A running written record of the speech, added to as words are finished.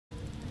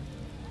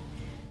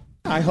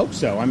I hope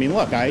so. I mean,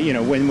 look,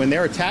 when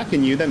they're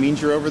attacking you, that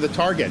means you're over the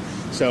target.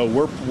 So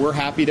we're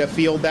happy to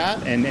field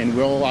that, and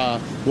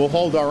we'll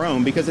hold our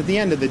own, because at the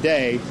end of the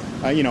day,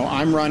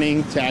 I'm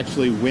running to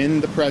actually win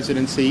the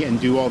presidency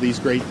and do all these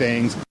great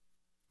things.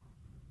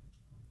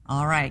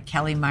 All right,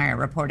 Kelly Meyer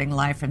reporting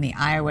live from the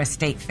Iowa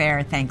State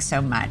Fair. Thanks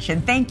so much.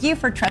 And thank you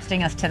for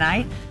trusting us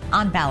tonight.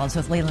 On Balance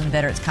with Leland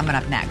Vitter's coming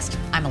up next.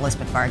 I'm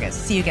Elizabeth Vargas.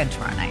 See you again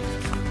tomorrow night.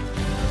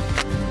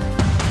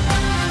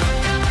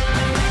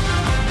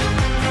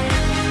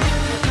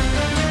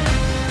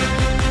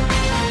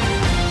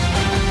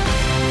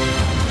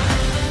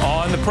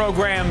 On the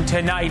program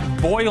tonight,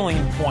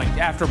 boiling point.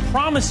 After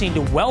promising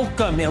to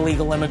welcome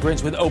illegal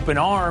immigrants with open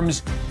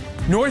arms,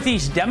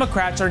 Northeast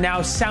Democrats are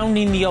now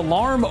sounding the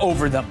alarm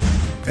over them.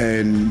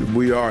 And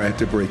we are at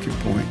the breaking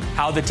point.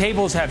 How the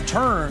tables have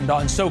turned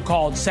on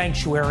so-called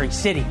sanctuary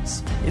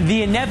cities.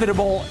 The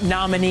inevitable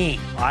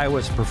nominee.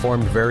 Iowa's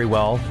performed very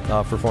well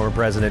for former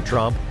President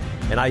Trump.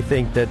 And I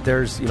think that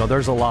there's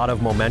a lot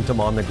of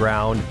momentum on the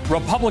ground.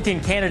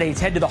 Republican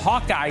candidates head to the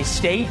Hawkeye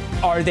state.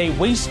 Are they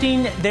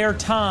wasting their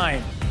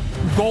time?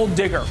 Gold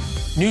digger.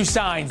 New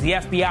signs the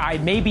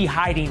FBI may be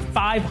hiding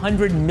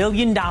 $500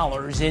 million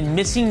in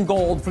missing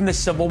gold from the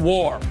Civil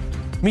War.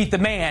 Meet the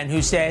man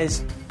who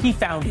says he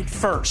found it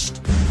first.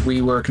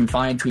 We were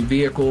confined to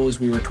vehicles.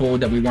 We were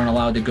told that we weren't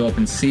allowed to go up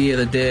and see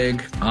the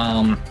dig.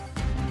 By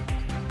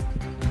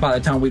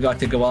the time we got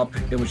to go up,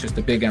 it was just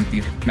a big,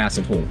 empty,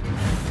 massive hole.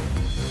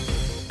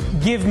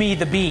 Give me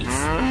the beef.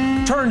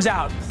 Turns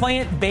out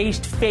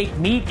plant-based fake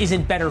meat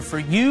isn't better for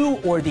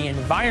you or the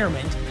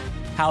environment.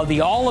 How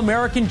the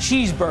all-American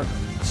cheeseburger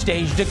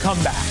staged a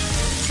comeback.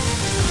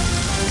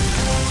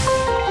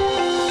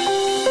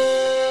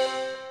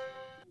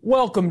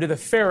 Welcome to the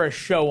fairest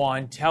show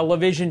on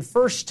television.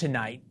 First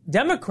tonight,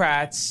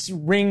 Democrats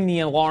ring the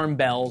alarm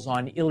bells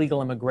on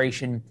illegal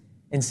immigration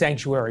in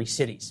sanctuary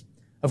cities.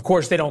 Of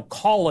course, they don't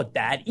call it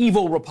that.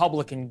 Evil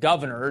Republican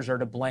governors are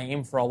to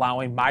blame for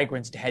allowing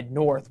migrants to head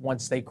north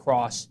once they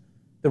cross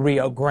the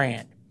Rio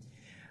Grande.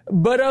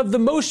 But of the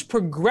most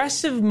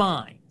progressive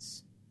minds,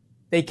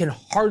 they can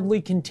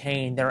hardly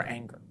contain their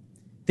anger.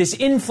 This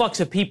influx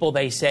of people,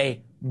 they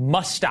say,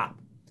 must stop.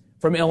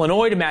 From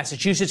Illinois to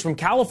Massachusetts, from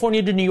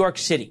California to New York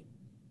City,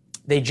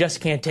 they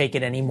just can't take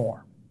it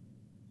anymore.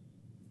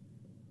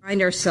 We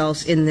find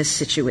ourselves in this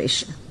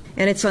situation,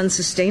 and it's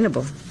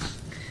unsustainable.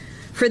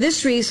 For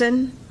this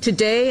reason,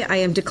 today I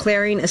am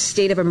declaring a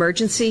state of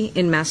emergency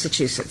in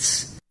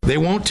Massachusetts. They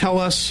won't tell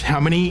us how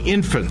many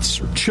infants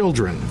or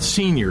children,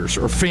 seniors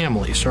or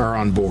families are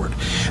on board.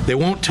 They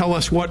won't tell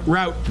us what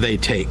route they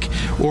take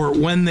or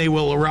when they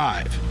will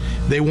arrive.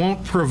 They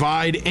won't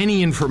provide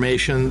any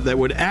information that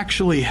would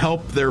actually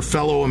help their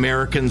fellow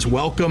Americans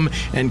welcome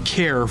and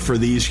care for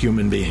these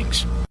human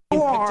beings.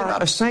 You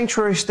are a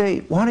sanctuary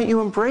state. Why don't you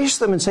embrace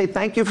them and say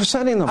thank you for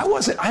sending them?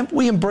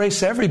 We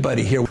embrace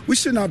everybody here. We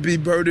should not be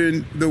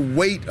burdened the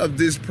weight of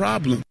this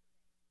problem.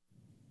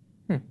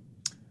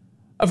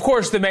 Of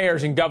course, the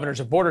mayors and governors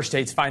of border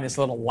states find this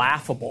a little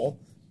laughable.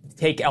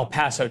 Take El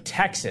Paso,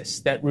 Texas,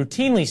 that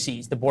routinely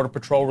sees the Border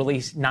Patrol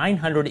release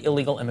 900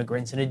 illegal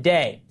immigrants in a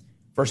day.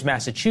 First,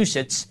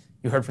 Massachusetts,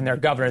 you heard from their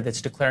governor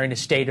that's declaring a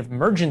state of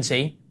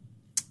emergency.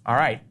 All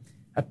right.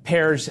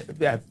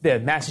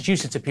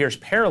 Massachusetts appears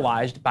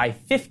paralyzed by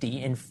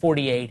 50 in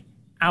 48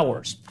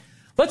 hours.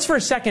 Let's for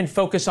a second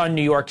focus on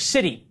New York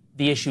City.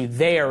 The issue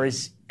there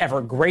is ever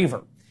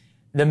graver.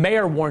 The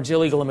mayor warns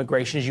illegal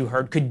immigration, as you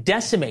heard, could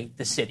decimate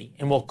the city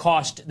and will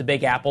cost the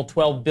Big Apple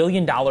 $12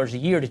 billion a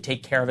year to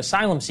take care of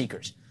asylum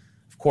seekers.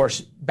 Of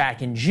course,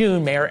 back in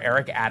June, Mayor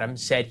Eric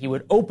Adams said he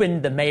would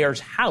open the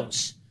mayor's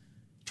house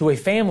to a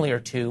family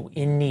or two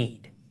in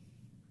need.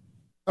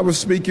 I was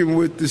speaking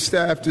with the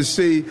staff to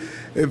see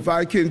if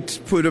I can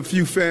put a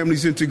few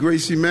families into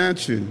Gracie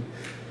Mansion.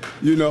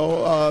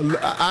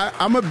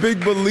 I'm a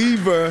big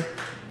believer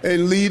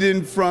in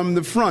leading from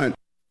the front.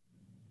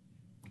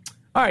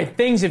 All right,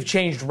 things have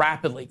changed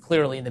rapidly,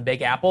 clearly, in the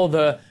Big Apple.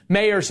 The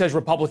mayor says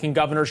Republican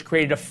governors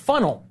created a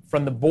funnel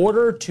from the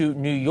border to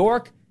New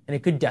York, and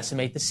it could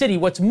decimate the city.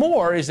 What's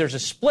more is there's a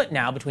split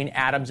now between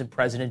Adams and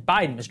President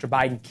Biden. Mr.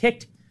 Biden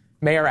kicked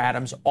Mayor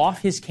Adams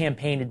off his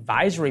campaign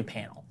advisory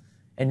panel,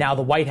 and now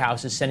the White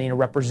House is sending a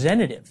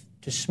representative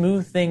to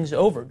smooth things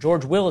over.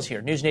 George Will is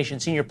here, News Nation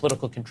senior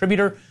political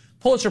contributor,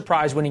 Pulitzer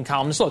Prize-winning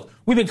columnist. Look,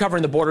 we've been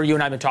covering the border. You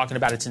and I have been talking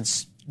about it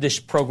since this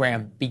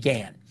program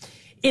began.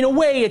 In a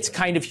way, it's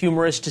kind of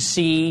humorous to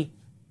see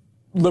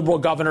liberal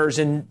governors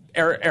and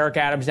Eric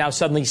Adams now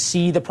suddenly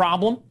see the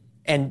problem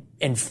and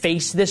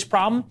face this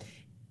problem.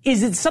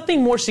 Is it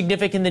something more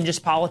significant than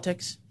just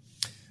politics?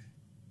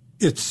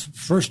 It's,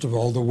 first of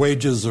all, the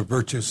wages of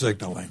virtue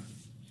signaling.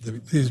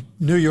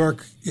 New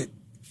York, it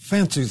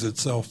fancies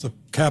itself the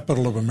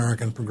capital of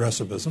American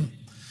progressivism.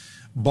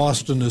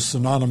 Boston is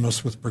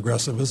synonymous with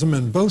progressivism,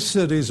 and both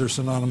cities are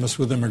synonymous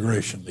with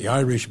immigration. The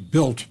Irish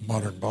built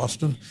modern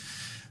Boston.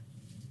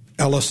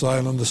 Ellis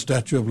Island, the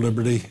Statue of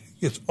Liberty,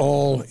 it's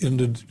all in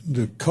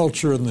the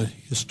culture and the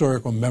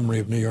historical memory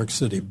of New York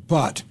City.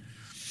 But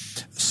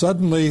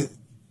suddenly,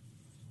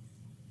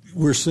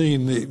 we're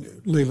seeing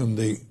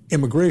the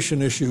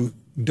immigration issue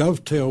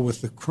dovetail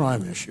with the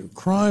crime issue.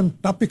 Crime,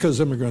 not because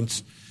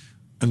immigrants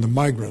and the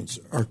migrants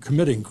are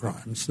committing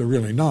crimes, they're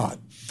really not,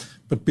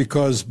 but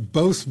because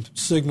both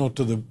signal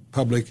to the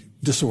public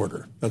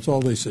disorder. That's all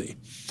they see.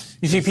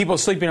 You see people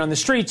sleeping on the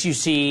streets. You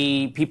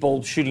see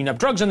people shooting up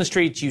drugs on the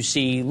streets. You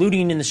see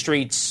looting in the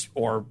streets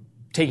or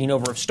taking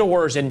over of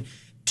stores. And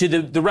to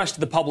the rest of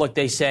the public,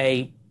 they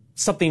say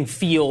something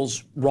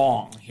feels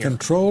wrong here.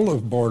 Control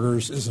of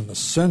borders is an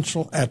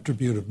essential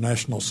attribute of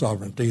national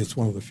sovereignty. It's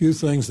one of the few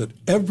things that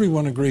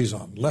everyone agrees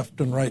on, left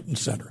and right and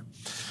center.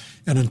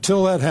 And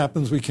until that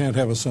happens, we can't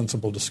have a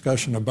sensible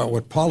discussion about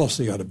what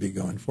policy ought to be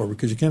going forward,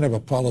 because you can't have a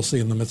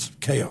policy in the midst of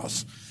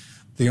chaos.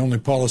 The only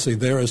policy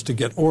there is to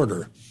get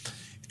order.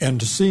 And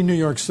to see New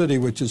York City,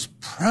 which is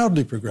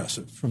proudly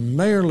progressive, from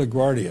Mayor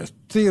LaGuardia,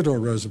 Theodore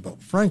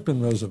Roosevelt,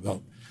 Franklin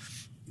Roosevelt,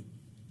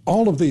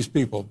 all of these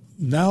people,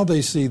 now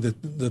they see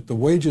that the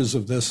wages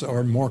of this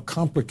are more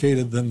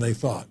complicated than they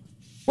thought.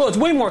 Well, it's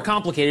way more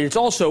complicated. It's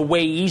also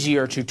way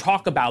easier to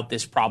talk about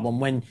this problem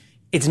when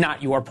it's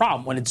not your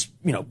problem, when it's,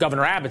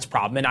 Governor Abbott's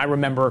problem. And I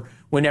remember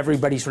when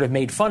everybody sort of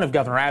made fun of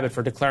Governor Abbott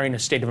for declaring a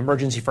state of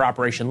emergency for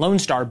Operation Lone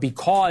Star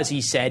because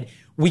he said,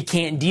 we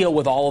can't deal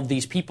with all of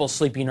these people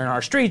sleeping in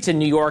our streets in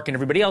New York, and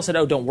everybody else said,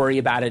 oh, don't worry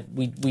about it.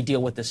 We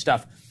deal with this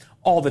stuff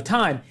all the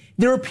time.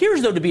 There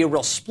appears, though, to be a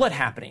real split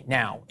happening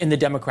now in the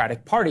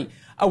Democratic Party.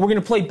 We're going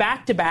to play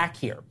back-to-back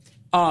here.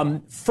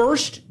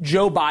 First,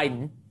 Joe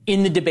Biden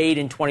in the debate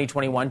in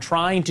 2020,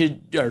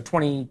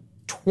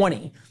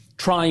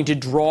 trying to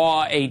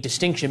draw a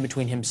distinction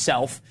between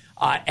himself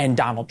and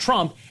Donald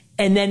Trump.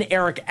 And then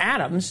Eric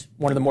Adams,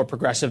 one of the more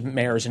progressive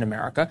mayors in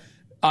America,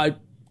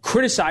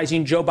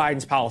 criticizing Joe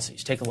Biden's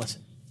policies. Take a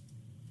listen.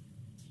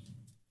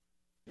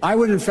 I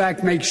would, in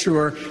fact, make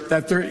sure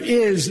that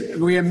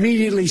we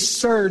immediately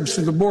surge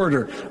to the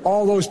border.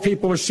 All those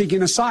people are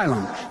seeking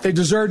asylum. They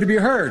deserve to be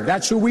heard.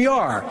 That's who we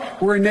are.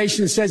 We're a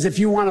nation that says if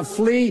you want to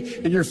flee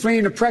and you're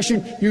fleeing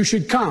oppression, you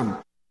should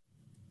come.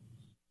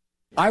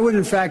 I would,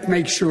 in fact,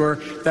 make sure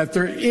that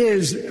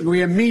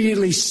we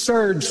immediately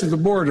surge to the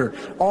border.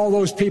 All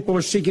those people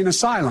are seeking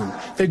asylum.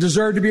 They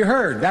deserve to be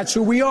heard. That's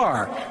who we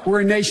are.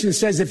 We're a nation that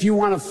says if you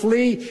want to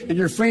flee and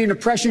you're fleeing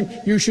oppression,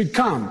 you should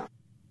come.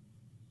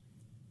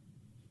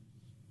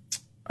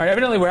 All right,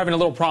 evidently we're having a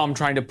little problem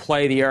trying to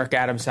play the Eric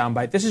Adams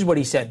soundbite. This is what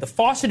he said. The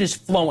faucet is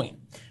flowing.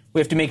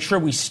 We have to make sure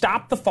we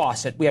stop the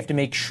faucet. We have to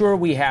make sure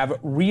we have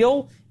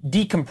real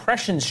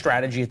decompression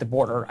strategy at the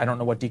border. I don't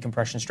know what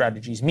decompression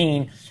strategies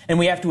mean. And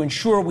we have to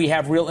ensure we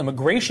have real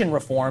immigration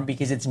reform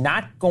because it's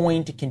not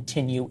going to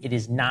continue. It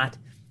is not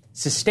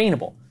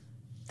sustainable.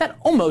 That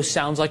almost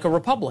sounds like a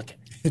Republican.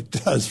 It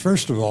does.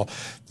 First of all,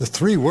 the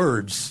three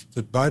words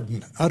that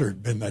Biden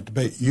uttered in that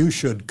debate, you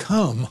should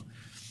come,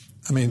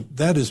 I mean,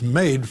 that is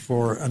made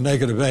for a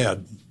negative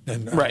ad.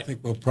 And right. I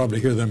think we'll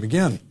probably hear them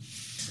again.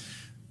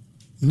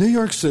 New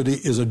York City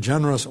is a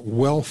generous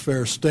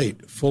welfare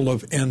state full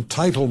of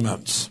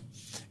entitlements,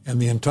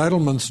 and the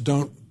entitlements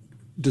don't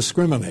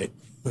discriminate.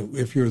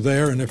 If you're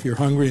there and if you're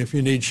hungry, if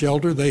you need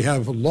shelter, they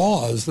have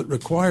laws that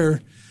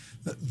require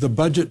the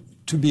budget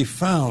to be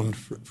found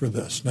for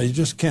this. Now, you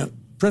just can't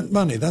print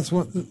money. That's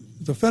what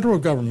the federal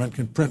government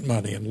can print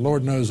money, and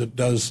Lord knows it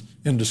does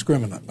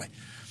indiscriminately.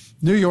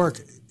 New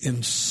York,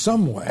 in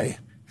some way,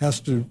 has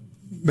to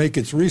make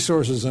its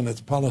resources and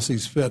its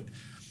policies fit,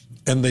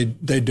 and they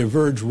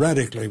diverge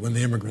radically when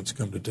the immigrants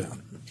come to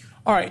town.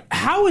 All right.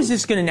 How is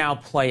this going to now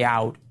play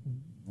out?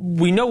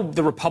 We know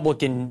the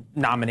Republican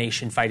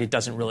nomination fight, it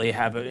doesn't really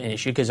have an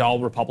issue because all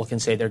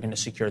Republicans say they're going to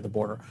secure the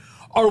border.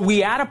 Are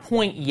we at a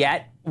point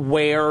yet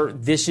where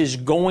this is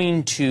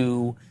going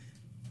to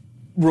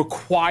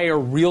require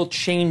real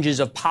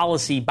changes of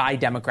policy by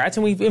Democrats?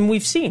 And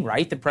we've seen,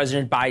 right, that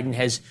President Biden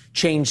has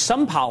changed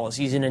some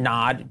policies in a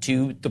nod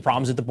to the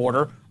problems at the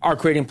border are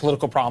creating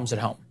political problems at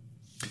home.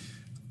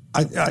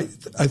 I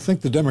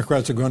think the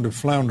Democrats are going to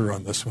flounder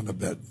on this one a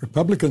bit.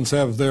 Republicans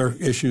have their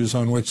issues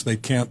on which they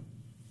can't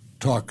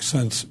talk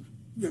sense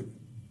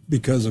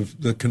because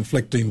of the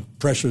conflicting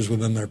pressures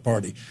within their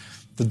party.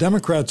 The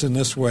Democrats in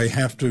this way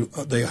have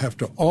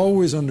to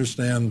always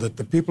understand that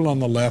the people on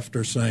the left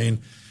are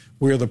saying,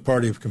 we are the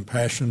party of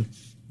compassion,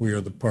 we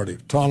are the party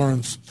of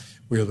tolerance,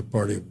 we are the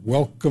party of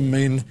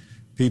welcoming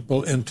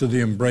people into the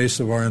embrace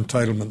of our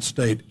entitlement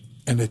state,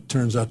 and it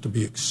turns out to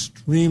be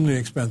extremely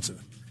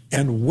expensive.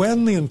 And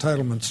when the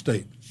entitlement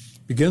state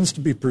begins to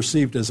be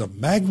perceived as a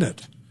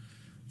magnet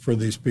for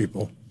these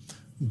people,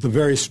 the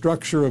very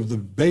structure of the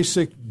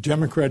basic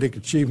democratic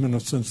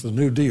achievement since the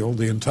New Deal,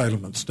 the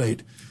entitlement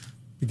state,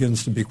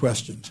 begins to be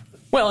questioned.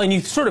 Well, and you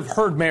sort of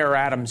heard Mayor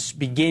Adams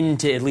begin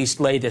to at least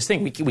lay this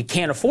thing. We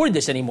can't afford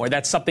this anymore.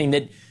 That's something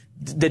that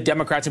the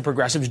Democrats and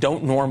progressives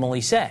don't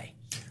normally say.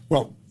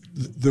 Well,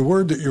 the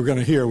word that you're going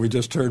to hear, we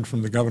just heard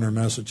from the governor of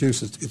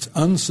Massachusetts, it's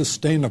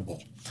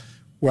unsustainable.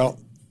 Well,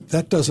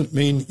 that doesn't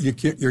mean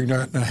you're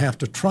not going to have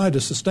to try to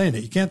sustain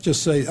it. You can't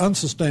just say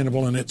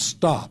unsustainable and it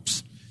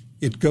stops.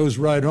 It goes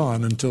right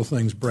on until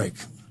things break.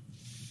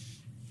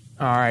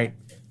 All right.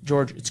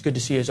 George, it's good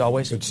to see you as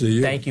always. Good to see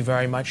you. Thank you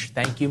very much.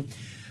 Thank you.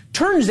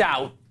 Turns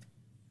out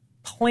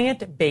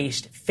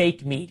plant-based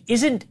fake meat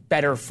isn't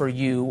better for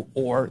you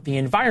or the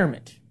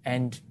environment.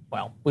 And,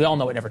 well, we all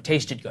know it never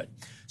tasted good.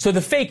 So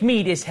the fake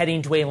meat is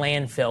heading to a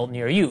landfill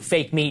near you.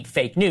 Fake meat,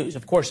 fake news.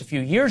 Of course, a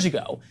few years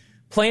ago,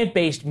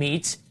 plant-based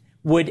meats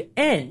would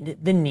end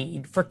the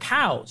need for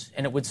cows,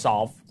 and it would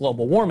solve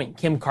global warming.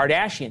 Kim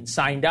Kardashian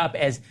signed up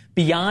as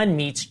Beyond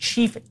Meat's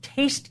chief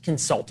taste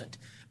consultant.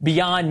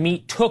 Beyond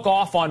Meat took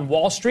off on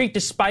Wall Street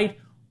despite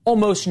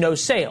almost no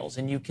sales,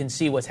 and you can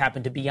see what's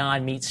happened to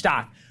Beyond Meat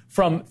stock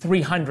from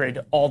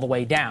 300 all the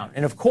way down.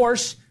 And of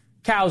course,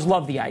 cows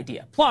love the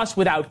idea. Plus,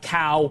 without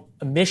cow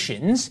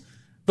emissions,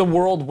 the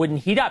world wouldn't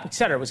heat up, et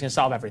cetera. It was going to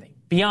solve everything.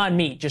 Beyond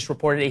Meat just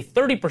reported a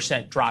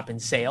 30% drop in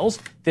sales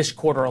this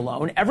quarter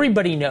alone.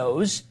 Everybody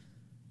knows,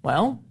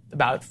 well,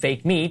 about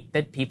fake meat,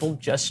 that people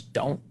just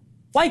don't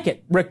like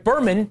it. Rick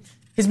Berman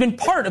has been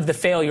part of the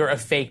failure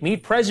of fake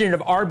meat, president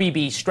of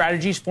RBB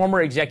Strategies,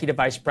 former executive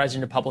vice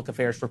president of public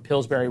affairs for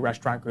Pillsbury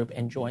Restaurant Group,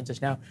 and joins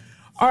us now.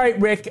 All right,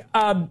 Rick,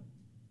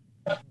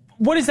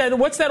 what is that?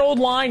 What's that old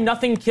line?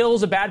 Nothing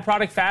kills a bad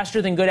product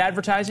faster than good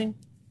advertising?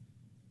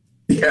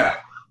 Yeah,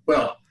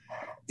 well,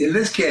 in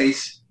this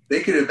case, they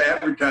could have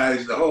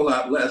advertised a whole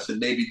lot less and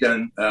maybe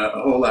done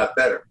a whole lot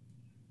better.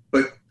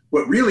 But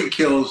what really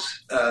kills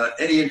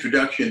any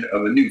introduction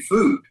of a new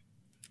food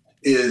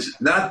is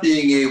not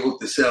being able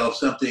to sell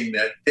something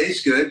that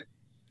tastes good,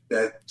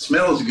 that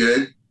smells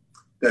good,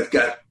 that's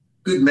got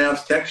good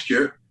mouth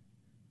texture,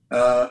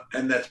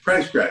 and that's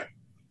priced right.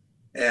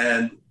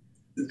 And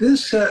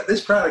this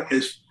product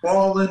has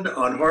fallen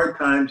on hard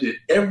times in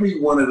every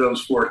one of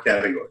those four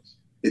categories.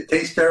 It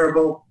tastes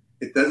terrible.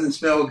 It doesn't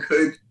smell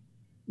good.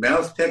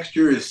 Mouth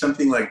texture is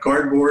something like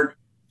cardboard,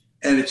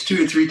 and it's 2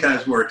 to 3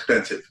 times more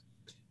expensive.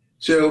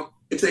 So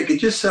if they could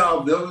just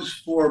solve those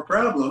four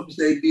problems,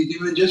 they'd be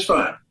doing just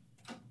fine.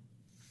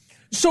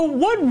 So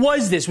what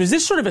was this? Was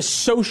this sort of a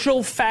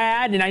social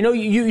fad? And I know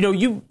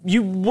you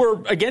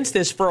were against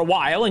this for a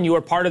while, and you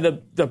were part of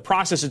the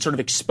process that sort of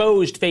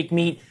exposed fake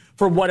meat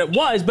for what it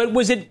was. But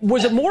was it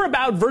more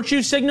about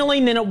virtue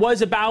signaling than it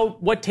was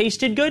about what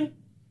tasted good?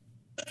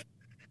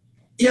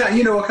 Yeah,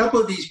 a couple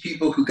of these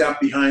people who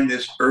got behind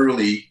this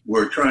early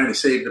were trying to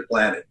save the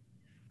planet.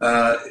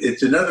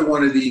 It's another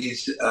one of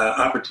these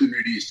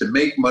opportunities to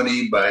make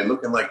money by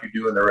looking like you're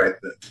doing the right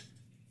thing.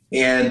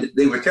 And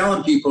they were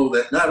telling people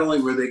that not only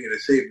were they going to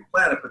save the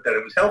planet, but that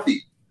it was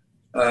healthy,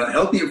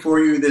 healthier for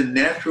you than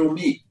natural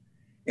meat.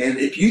 And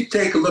if you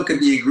take a look at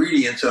the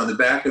ingredients on the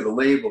back of the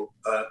label,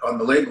 on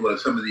the label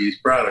of some of these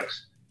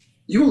products,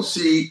 you will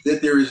see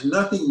that there is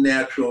nothing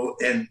natural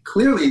and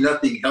clearly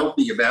nothing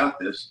healthy about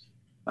this.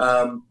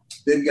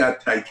 They've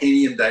got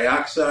titanium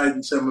dioxide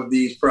in some of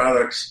these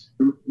products.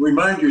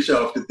 Remind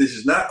yourself that this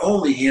is not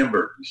only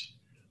hamburgers.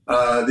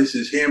 This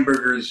is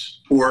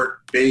hamburgers,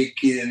 pork,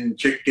 bacon,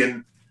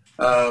 chicken.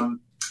 But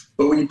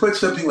when you put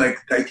something like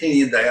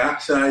titanium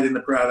dioxide in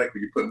the product, or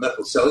you put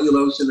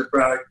methylcellulose in the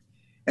product,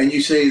 and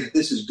you say that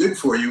this is good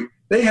for you,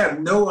 they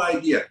have no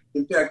idea.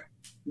 In fact,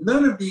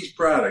 none of these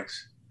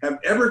products have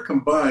ever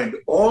combined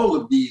all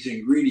of these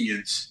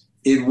ingredients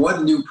in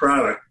one new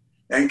product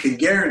and can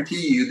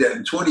guarantee you that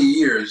in 20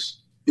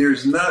 years,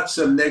 there's not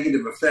some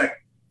negative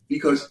effect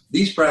because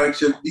these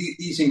products,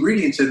 these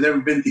ingredients have never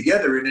been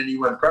together in any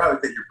one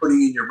product that you're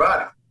putting in your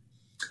body.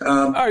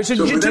 All right, so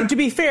to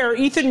be fair,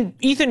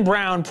 Ethan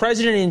Brown,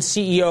 president and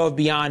CEO of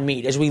Beyond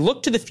Meat, as we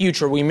look to the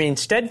future, we remain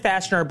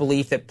steadfast in our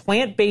belief that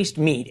plant-based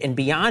meat, and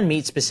Beyond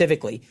Meat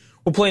specifically,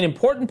 will play an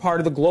important part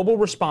of the global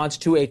response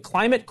to a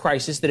climate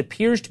crisis that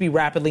appears to be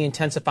rapidly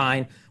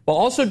intensifying while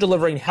also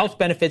delivering health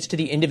benefits to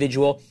the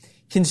individual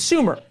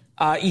consumer.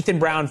 Ethan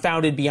Brown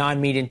founded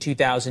Beyond Meat in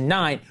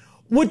 2009.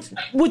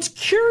 What's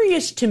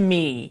curious to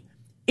me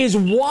is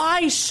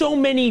why so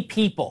many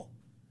people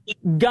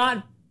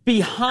got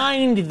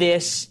behind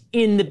this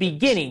in the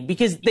beginning,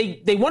 because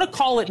they want to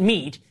call it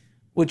meat,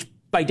 which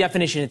by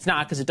definition it's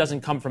not because it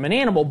doesn't come from an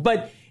animal,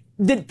 but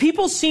that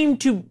people seem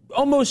to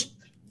almost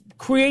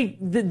create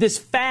this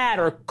fad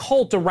or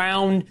cult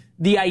around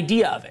the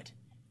idea of it.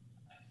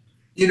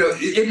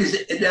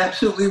 It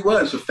absolutely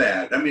was a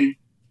fad. I mean,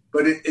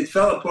 but it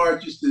fell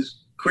apart just as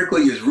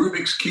quickly as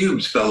Rubik's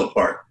Cubes fell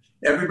apart.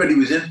 Everybody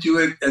was into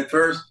it at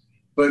first,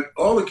 but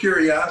all the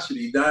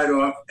curiosity died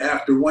off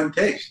after one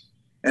taste.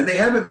 And they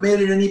haven't made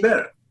it any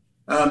better.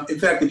 In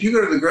fact, if you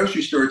go to the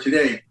grocery store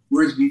today,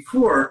 whereas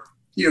before,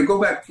 go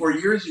back 4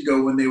 years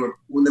ago when they were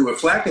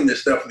flacking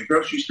this stuff in the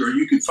grocery store,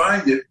 you could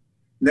find it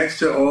next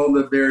to all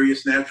the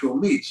various natural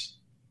meats.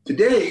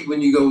 Today,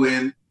 when you go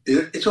in,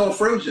 it's all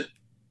frozen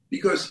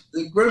because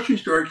the grocery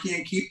store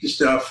can't keep the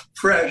stuff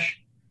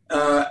fresh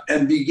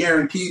and be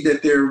guaranteed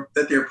that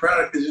their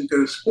product isn't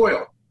going to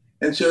spoil.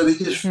 And so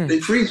they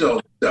freeze all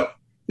the stuff.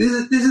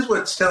 This is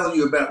what's telling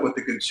you about what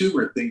the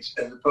consumer thinks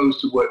as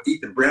opposed to what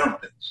Ethan Brown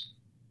thinks.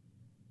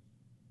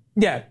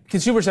 Yeah,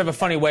 consumers have a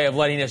funny way of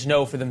letting us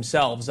know for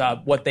themselves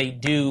what they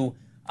do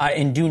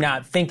and do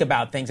not think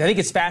about things. I think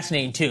it's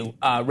fascinating, too,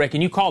 Rick,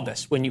 and you called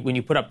this when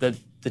you put up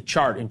the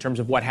chart in terms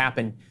of what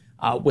happened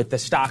with the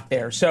stock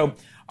there. So,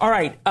 all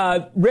right,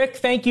 Rick,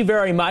 thank you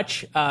very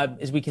much.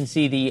 As we can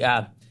see,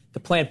 the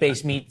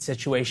plant-based meat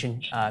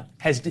situation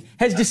has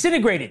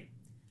disintegrated.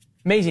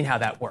 Amazing how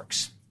that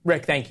works.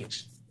 Rick, thank you.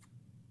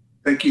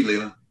 Thank you,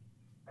 Leland.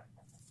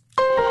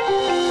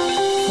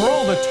 For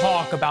all the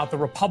talk about the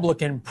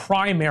Republican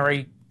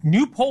primary,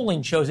 new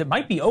polling shows it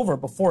might be over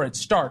before it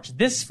starts.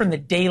 This from the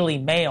Daily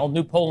Mail,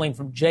 new polling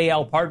from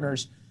JL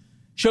Partners,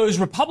 shows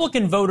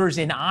Republican voters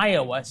in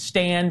Iowa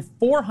stand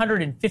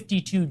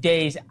 452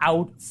 days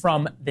out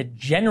from the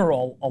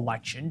general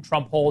election.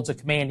 Trump holds a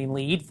commanding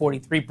lead,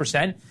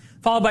 43%,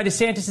 followed by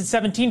DeSantis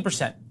at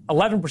 17%.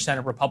 11%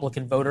 of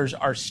Republican voters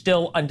are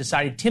still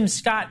undecided. Tim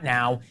Scott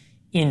now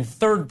in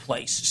third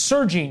place,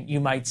 surging, you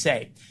might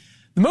say.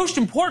 The most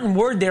important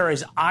word there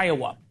is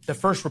Iowa. The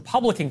first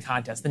Republican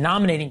contest, the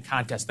nominating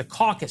contest, the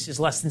caucus is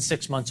less than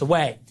 6 months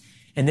away.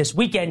 And this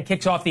weekend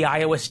kicks off the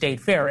Iowa State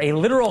Fair, a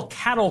literal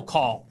cattle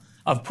call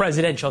of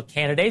presidential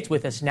candidates.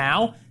 With us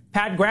now,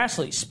 Pat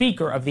Grassley,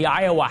 Speaker of the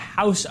Iowa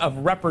House of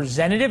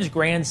Representatives,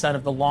 grandson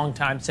of the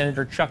longtime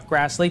Senator Chuck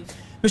Grassley.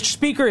 Mr.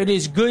 Speaker, it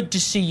is good to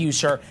see you,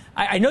 sir.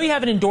 I know you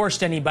haven't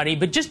endorsed anybody,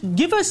 but just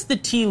give us the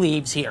tea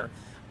leaves here.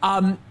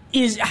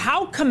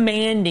 How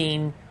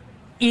commanding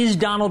is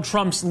Donald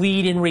Trump's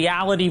lead in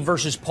reality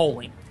versus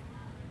polling?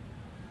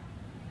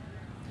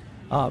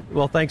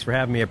 Well, thanks for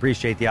having me. I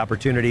appreciate the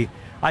opportunity.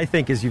 I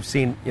think, as you've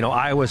seen,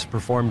 Iowa's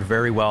performed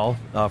very well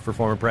for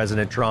former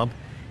President Trump.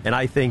 And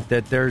I think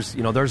that there's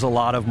a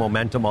lot of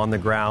momentum on the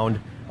ground.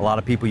 A lot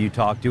of people you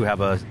talk to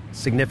have a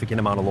significant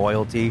amount of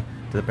loyalty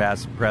to the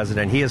past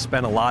president. He has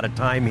spent a lot of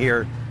time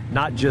here,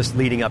 not just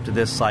leading up to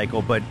this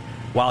cycle, but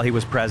while he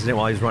was president,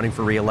 while he was running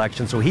for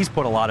re-election. So he's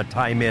put a lot of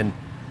time in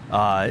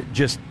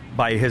just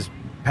by his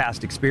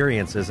past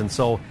experiences. And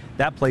so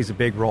that plays a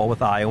big role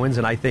with Iowans.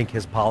 And I think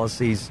his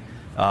policies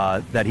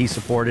that he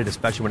supported,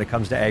 especially when it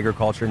comes to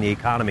agriculture and the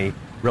economy,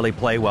 really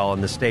play well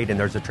in the state, and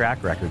there's a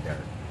track record there.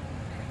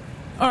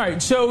 All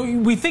right, so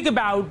we think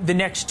about the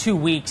next 2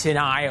 weeks in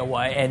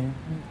Iowa, and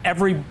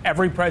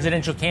every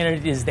presidential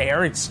candidate is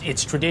there.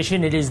 It's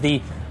tradition. It is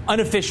the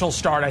unofficial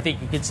start, I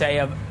think you could say,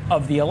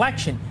 of the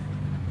election.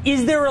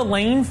 Is there a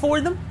lane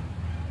for them?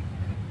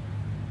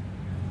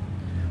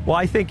 Well,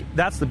 I think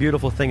that's the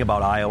beautiful thing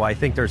about Iowa. I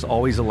think there's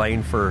always a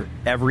lane for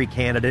every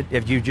candidate.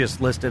 If you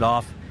just listed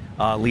off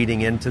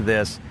leading into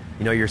this,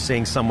 you're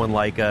seeing someone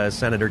like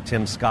Senator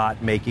Tim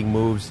Scott making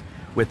moves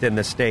within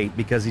the state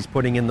because he's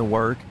putting in the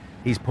work.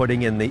 He's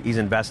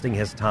investing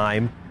his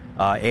time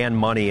and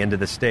money into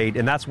the state.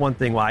 And that's one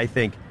thing why I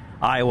think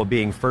Iowa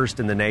being first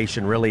in the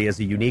nation really is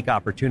a unique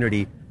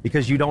opportunity,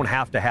 because you don't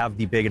have to have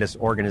the biggest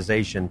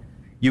organization.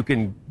 You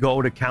can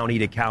go to county.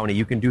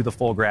 You can do the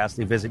full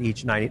Grassley, visit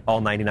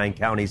all 99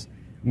 counties,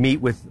 meet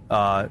with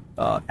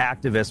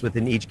activists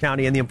within each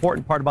county. And the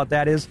important part about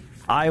that is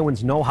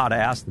Iowans know how to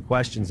ask the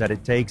questions that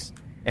it takes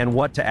and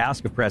what to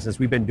ask of presidents.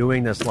 We've been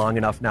doing this long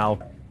enough now.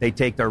 They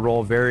take their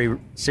role very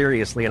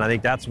seriously, and I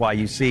think that's why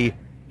you see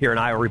here in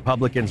Iowa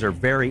Republicans are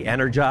very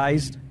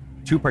energized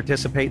to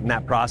participate in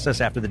that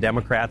process after the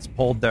Democrats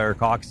pulled their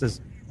caucuses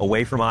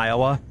away from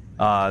Iowa.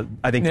 I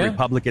think the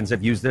Republicans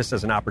have used this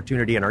as an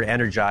opportunity and are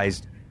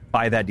energized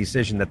by that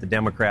decision that the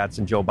Democrats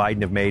and Joe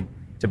Biden have made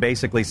to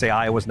basically say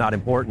Iowa's not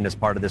important as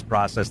part of this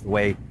process the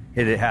way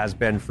it has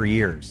been for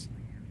years.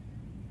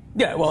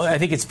 Yeah, well, I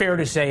think it's fair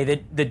to say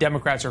that the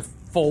Democrats are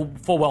full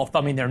well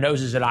thumbing their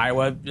noses at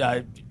Iowa.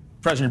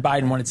 President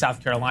Biden wanted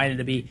South Carolina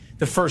to be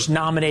the first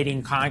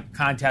nominating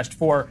contest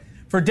for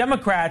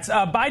Democrats.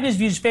 Biden is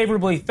viewed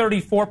favorably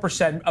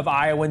 34% of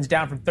Iowans,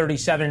 down from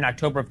 37% in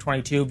October of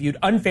 22. Viewed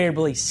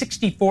unfavorably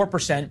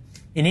 64%,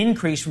 an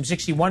increase from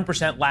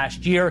 61%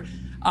 last year.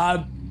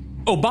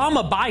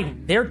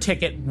 Obama-Biden, their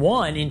ticket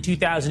won in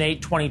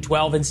 2008,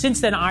 2012, and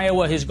since then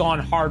Iowa has gone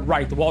hard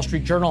right. The Wall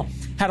Street Journal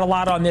had a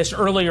lot on this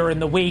earlier in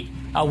the week.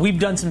 We've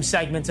done some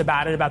segments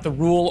about it, about the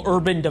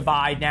rural-urban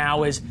divide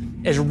now as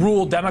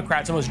rural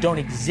Democrats almost don't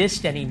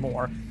exist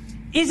anymore.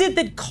 Is it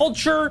that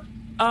culture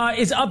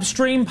is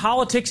upstream,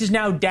 politics is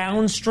now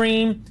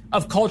downstream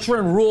of culture,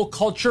 and rural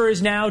culture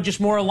is now just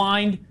more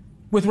aligned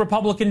with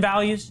Republican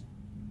values?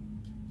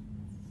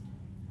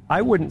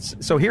 I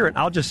wouldn't. So here,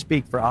 I'll just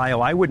speak for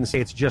Iowa. I wouldn't say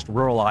it's just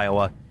rural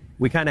Iowa.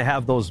 We kind of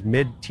have those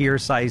mid-tier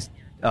sized.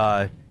 We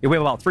have a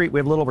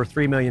little over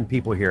 3 million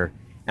people here,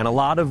 and a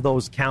lot of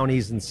those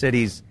counties and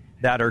cities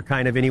that are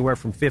kind of anywhere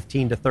from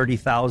 15 to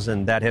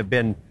 30,000 that have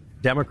been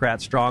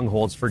Democrat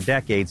strongholds for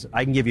decades.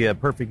 I can give you a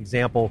perfect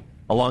example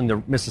along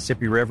the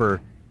Mississippi River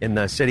in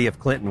the city of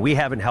Clinton. We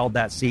haven't held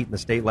that seat in the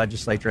state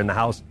legislature in the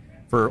House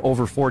for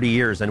over 40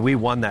 years, and we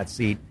won that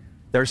seat.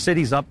 There are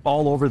cities up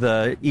all over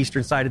the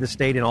eastern side of the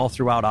state and all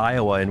throughout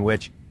Iowa in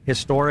which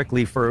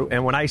historically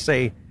and when I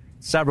say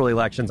several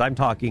elections, I'm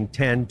talking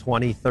 10,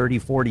 20, 30,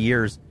 40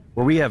 years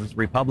where we have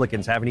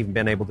Republicans haven't even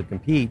been able to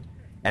compete.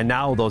 And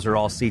now those are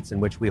all seats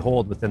in which we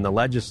hold within the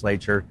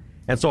legislature.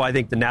 And so I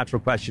think the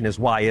natural question is,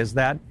 why is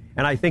that?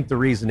 And I think the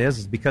reason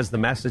is because the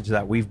message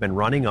that we've been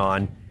running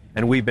on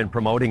and we've been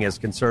promoting as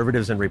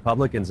conservatives and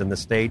Republicans in the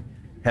state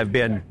have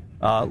been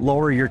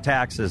lower your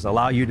taxes,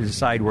 allow you to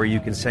decide where you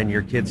can send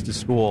your kids to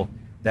school,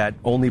 that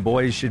only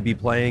boys should be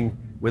playing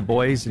with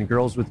boys and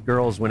girls with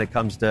girls when it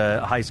comes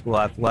to high school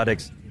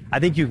athletics. I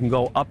think you can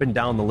go up and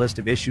down the list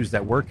of issues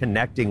that we're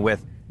connecting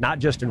with, not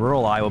just in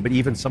rural Iowa, but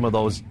even some of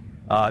those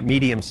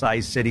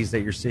medium-sized cities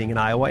that you're seeing in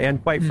Iowa. And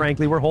quite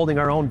frankly, we're holding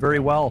our own very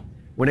well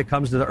when it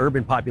comes to the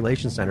urban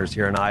population centers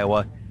here in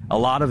Iowa. A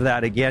lot of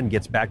that, again,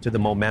 gets back to the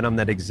momentum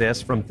that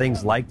exists from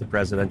things like the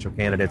presidential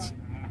candidates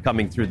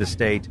coming through the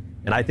state.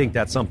 And I think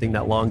that's something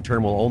that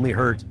long-term will only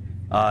hurt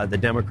the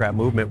Democrat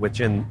movement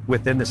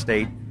within the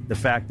state. The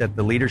fact that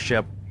the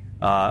leadership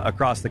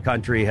across the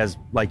country has,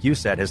 like you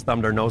said, has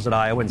thumbed our nose at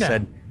Iowa and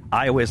said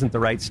Iowa isn't the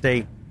right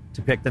state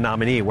to pick the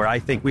nominee, where I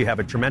think we have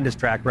a tremendous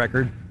track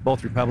record,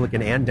 both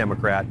Republican and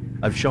Democrat,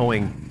 of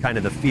showing kind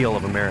of the feel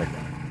of America.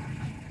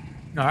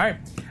 All right.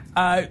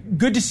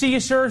 Good to see you,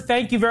 sir.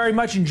 Thank you very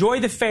much.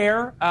 Enjoy the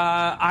fair.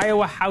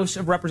 Iowa House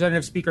of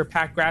Representatives Speaker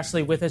Pat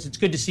Grassley with us. It's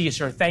good to see you,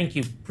 sir. Thank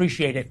you.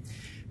 Appreciate it.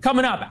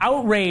 Coming up,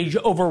 outrage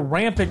over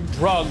rampant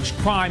drugs,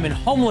 crime, and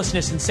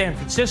homelessness in San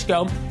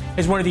Francisco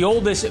is one of the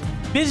oldest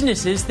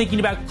businesses thinking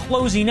about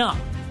closing up.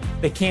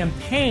 The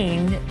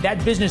campaign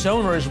that business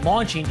owner is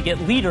launching to get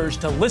leaders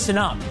to listen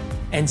up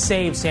and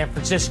save San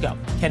Francisco.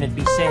 Can it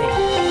be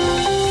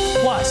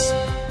saved? Plus,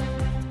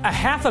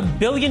 $500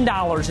 million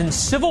in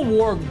Civil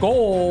War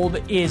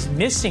gold is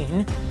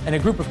missing, and a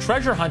group of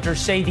treasure hunters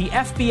say the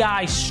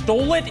FBI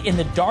stole it in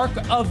the dark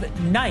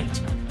of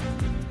night.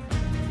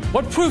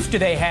 What proof do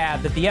they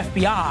have that the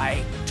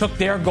FBI took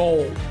their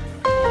gold?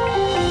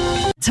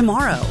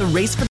 Tomorrow, the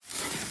race for...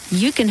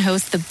 You can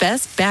host the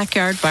best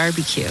backyard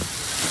barbecue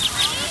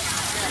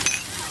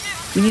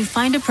when you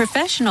find a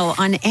professional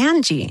on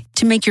Angie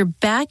to make your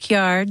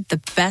backyard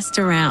the best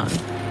around.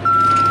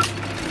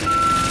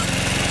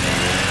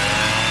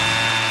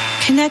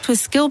 Connect with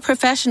skilled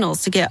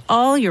professionals to get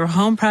all your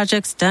home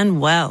projects done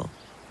well.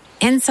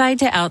 Inside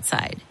to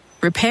outside,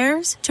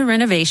 repairs to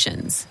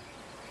renovations.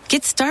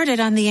 Get started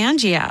on the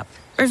Angie app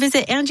or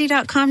visit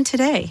Angie.com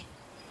today.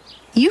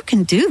 You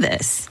can do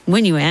this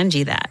when you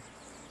Angie that.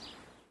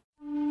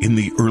 In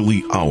the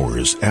early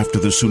hours after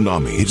the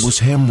tsunami, it was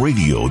ham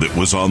radio that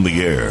was on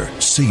the air,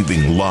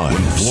 saving lives.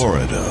 When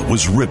Florida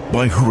was ripped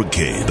by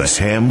hurricanes, the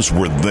hams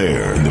were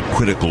there. In the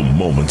critical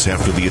moments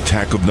after the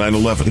attack of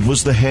 9/11, it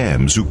was the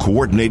hams who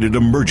coordinated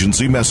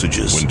emergency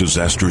messages. When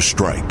disasters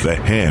strike, the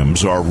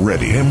hams are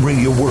ready. Ham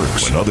radio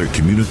works when other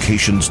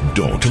communications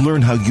don't. To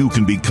learn how you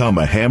can become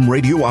a ham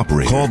radio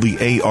operator, call the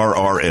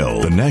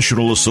ARRL, the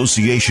National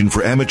Association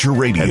for Amateur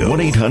Radio, at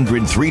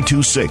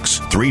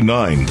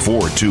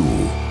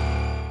 1-800-326-3942.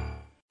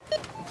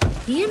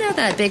 You know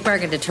that Big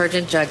Bargain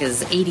detergent jug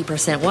is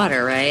 80%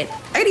 water, right?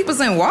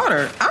 80%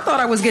 water? I thought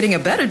I was getting a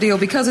better deal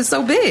because it's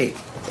so big.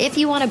 If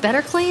you want a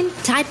better clean,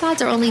 Tide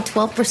Pods are only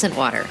 12%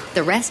 water.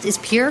 The rest is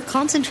pure,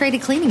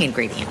 concentrated cleaning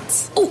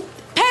ingredients. Ooh,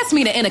 pass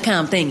me the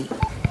intercom thingy.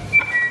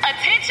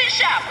 Attention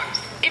shoppers.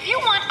 If you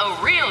want a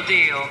real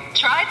deal,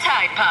 try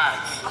Tide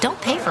Pods.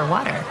 Don't pay for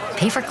water.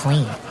 Pay for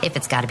clean. If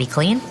it's got to be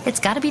clean,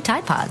 it's got to be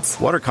Tide Pods.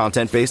 Water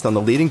content based on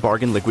the leading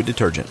bargain liquid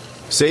detergent.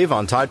 Save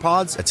on Tide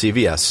Pods at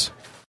CVS.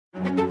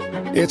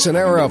 It's an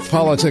era of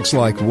politics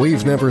like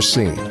we've never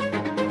seen.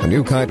 A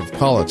new kind of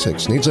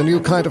politics needs a new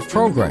kind of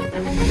program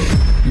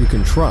you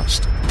can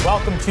trust.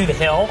 Welcome to The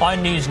Hill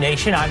on News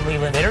Nation. I'm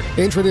Leland Vittert.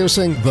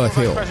 Introducing The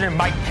Hill. President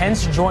Mike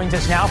Pence joins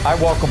us now. I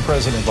welcome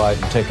President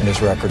Biden taking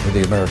his record to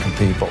the American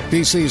people.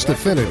 DC's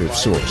definitive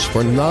source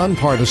for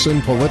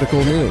nonpartisan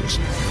political news.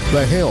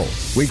 The Hill,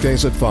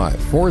 weekdays at 5,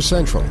 4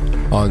 Central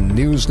on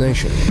News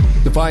Nation.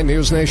 To find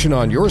News Nation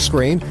on your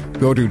screen,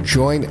 go to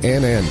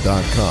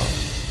joinnn.com.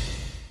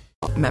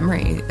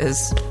 Memory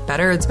is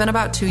better. It's been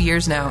about 2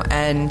 years now,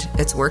 and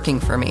it's working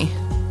for me.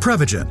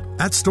 Prevagen,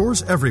 at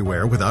stores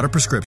everywhere without a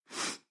prescription.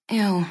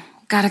 Ew,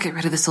 gotta get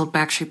rid of this old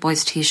Backstreet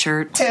Boys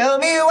t-shirt. Tell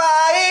me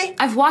why.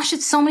 I've washed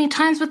it so many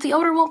times, but the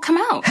odor won't come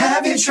out.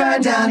 Have you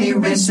tried Downy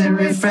Rinse and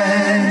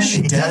Refresh?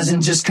 It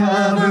doesn't just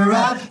cover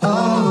up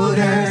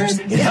odors,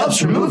 it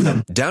helps remove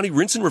them. Downy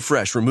Rinse and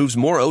Refresh removes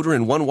more odor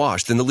in one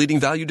wash than the leading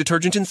value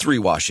detergent in 3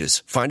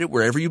 washes. Find it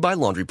wherever you buy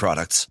laundry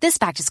products. This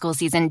back-to-school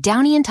season,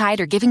 Downy and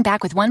Tide are giving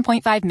back with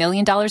 $1.5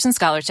 million in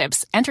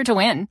scholarships. Enter to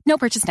win. No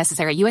purchase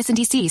necessary. U.S. and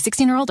D.C.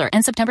 16 or older.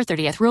 End September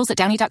 30th. Rules at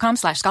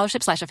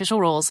downy.com/scholarship/official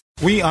rules.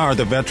 We are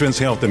the Veterans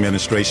Health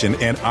Administration,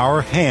 and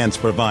our hands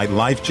provide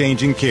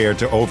life-changing care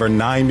to over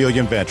 9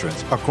 million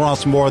veterans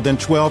across more than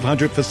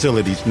 1,200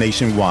 facilities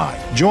nationwide.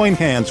 Join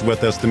hands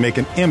with us to make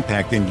an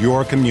impact in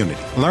your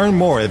community. Learn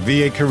more at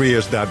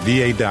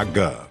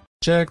vacareers.va.gov.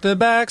 Check the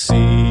back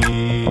seat.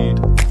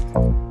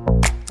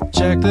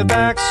 Check the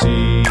back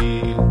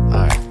seat. All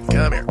right,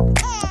 come here.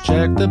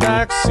 Check the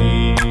back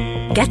seat.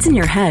 Gets in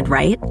your head,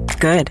 right?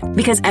 Good.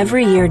 Because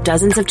every year,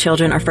 dozens of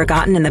children are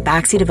forgotten in the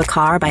backseat of a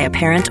car by a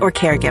parent or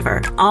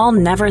caregiver. All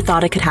never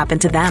thought it could happen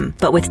to them.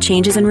 But with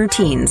changes in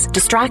routines,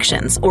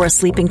 distractions, or a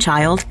sleeping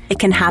child, it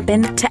can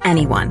happen to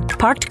anyone.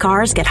 Parked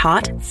cars get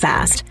hot,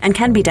 fast, and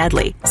can be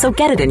deadly. So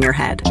get it in your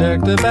head.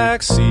 Check the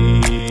back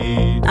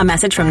seat. A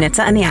message from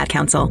NHTSA and the Ad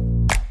Council.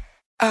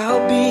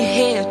 I'll be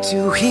here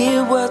to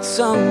hear what's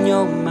on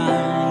your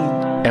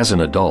mind. As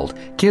an adult,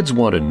 kids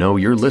want to know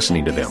you're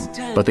listening to them,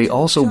 but they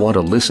also want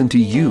to listen to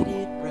you.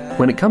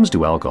 When it comes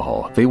to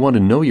alcohol, they want to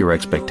know your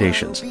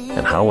expectations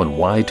and how and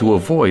why to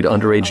avoid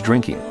underage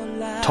drinking.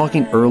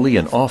 Talking early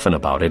and often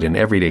about it in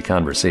everyday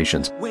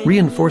conversations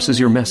reinforces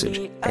your message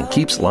and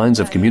keeps lines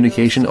of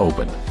communication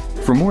open.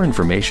 For more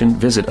information,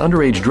 visit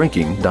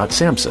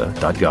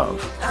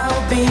underagedrinking.samhsa.gov.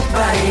 I'll be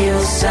by your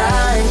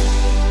side.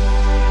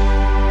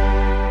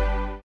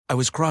 I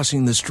was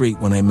crossing the street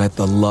when I met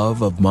the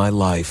love of my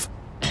life.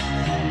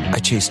 I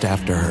chased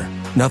after her.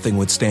 Nothing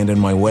would stand in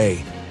my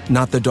way.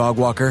 Not the dog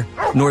walker,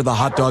 nor the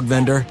hot dog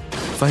vendor.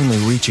 Finally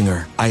reaching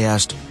her, I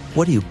asked,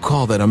 "What do you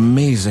call that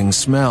amazing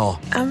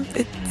smell?"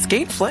 It's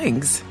Gain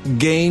Flings.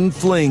 Gain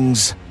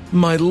Flings.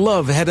 My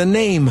love had a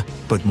name,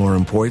 but more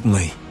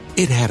importantly,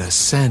 it had a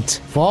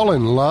scent. Fall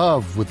in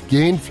love with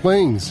Gain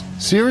Flings.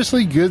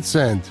 Seriously good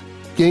scent.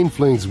 Gain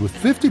Flings with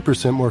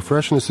 50% more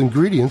freshness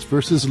ingredients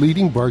versus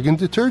leading bargain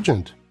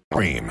detergent.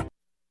 Cream.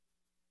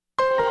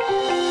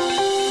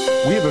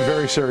 We have a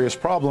very serious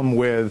problem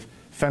with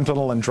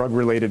fentanyl and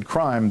drug-related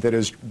crime that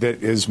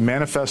is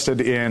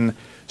manifested in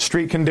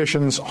street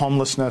conditions,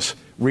 homelessness,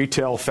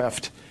 retail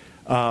theft.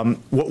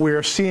 What we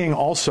are seeing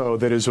also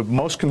that is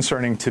most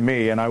concerning to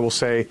me, and I will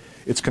say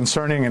it's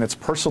concerning and it's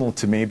personal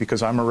to me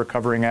because I'm a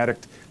recovering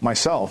addict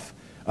myself,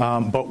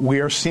 but we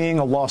are seeing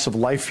a loss of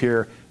life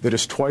here that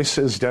is twice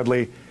as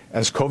deadly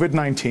as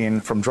COVID-19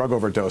 from drug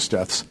overdose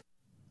deaths.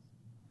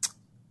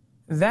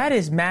 That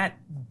is Matt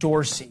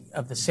Dorsey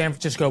of the San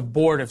Francisco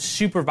Board of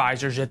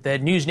Supervisors at the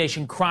News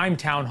Nation Crime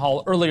Town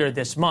Hall earlier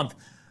this month.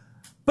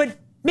 But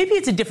maybe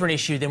it's a different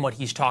issue than what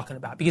he's talking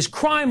about, because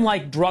crime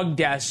like drug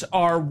deaths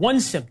are one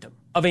symptom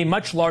of a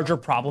much larger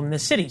problem in the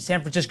city. San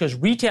Francisco's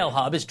retail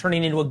hub is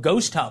turning into a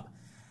ghost hub.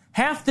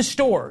 Half the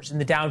stores in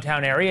the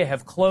downtown area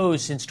have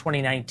closed since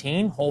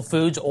 2019. Whole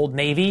Foods, Old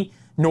Navy,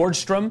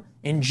 Nordstrom.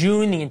 In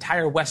June, the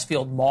entire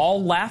Westfield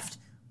Mall left.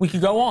 We could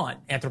go on.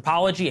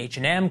 Anthropologie,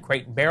 H&M,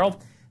 Crate & Barrel.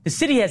 The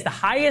city has the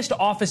highest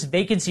office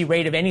vacancy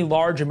rate of any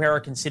large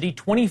American city,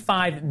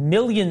 25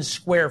 million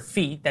square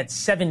feet. That's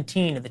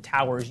 17 of the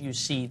towers you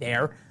see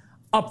there,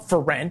 up for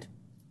rent.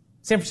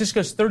 San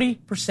Francisco's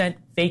 30%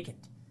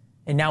 vacant.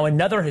 And now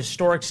another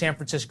historic San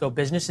Francisco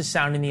business is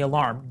sounding the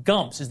alarm.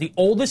 Gumps is the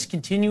oldest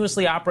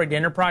continuously operated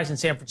enterprise in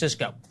San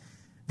Francisco.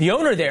 The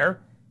owner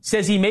there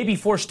says he may be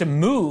forced to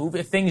move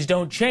if things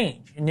don't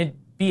change. And it'd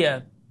be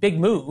a big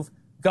move.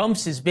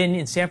 Gumps has been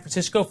in San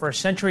Francisco for a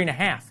century and a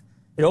half.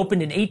 It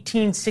opened in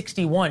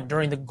 1861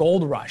 during the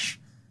gold rush.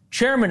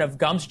 Chairman of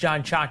Gumps,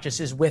 John Chachas,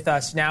 is with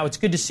us now. It's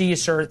good to see you,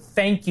 sir.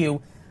 Thank you.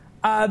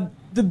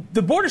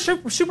 The Board of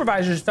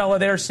Supervisors fellow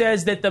there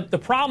says that the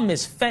problem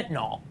is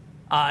fentanyl.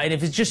 And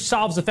if it just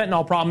solves the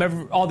fentanyl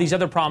problem, all these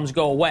other problems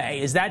go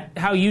away. Is that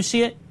how you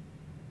see it?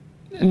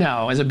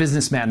 No, as a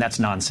businessman, that's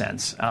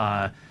nonsense.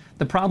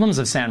 The problems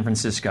of San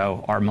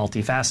Francisco are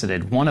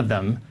multifaceted. One of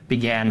them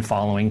began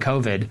following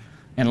COVID,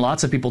 and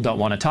lots of people don't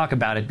want to talk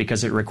about it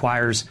because it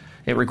requires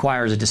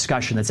a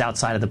discussion that's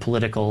outside of the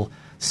political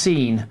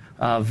scene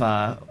of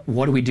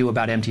what do we do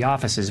about empty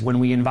offices. When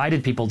we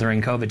invited people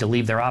during COVID to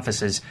leave their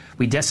offices,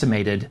 we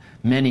decimated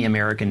many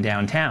American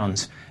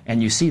downtowns,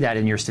 and you see that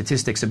in your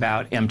statistics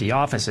about empty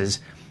offices.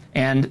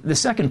 And the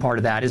second part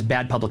of that is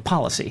bad public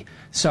policy.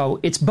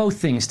 So it's both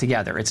things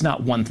together. It's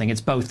not one thing,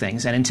 it's both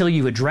things. And until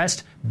you've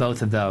addressed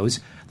both of those,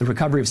 the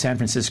recovery of San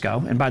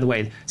Francisco, and by the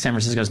way, San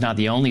Francisco is not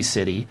the only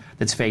city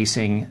that's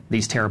facing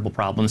these terrible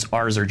problems.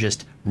 Ours are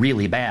just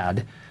really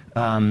bad.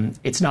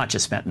 It's not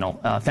just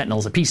fentanyl. Fentanyl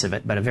is a piece of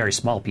it, but a very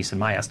small piece in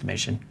my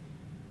estimation.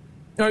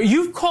 Now,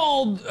 you've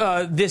called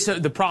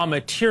the problem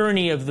a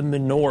tyranny of the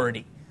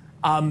minority.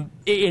 And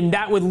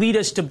that would lead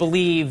us to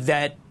believe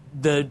that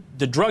the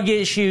drug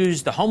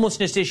issues, the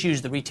homelessness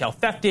issues, the retail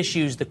theft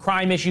issues, the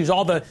crime issues,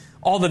 all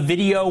the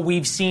video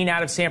we've seen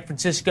out of San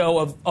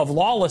Francisco of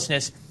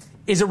lawlessness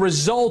is a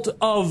result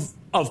of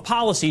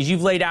policies.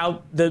 You've laid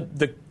out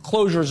the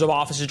closures of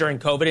offices during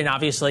COVID, and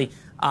obviously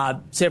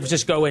San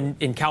Francisco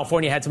and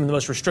California had some of the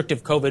most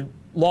restrictive COVID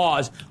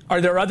laws.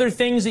 Are there other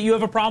things that you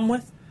have a problem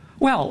with?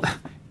 Well,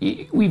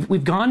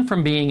 we've gone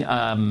from being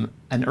an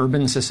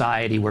urban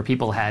society where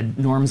people had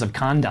norms of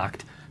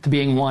conduct to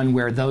being one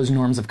where those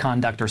norms of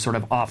conduct are sort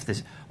of off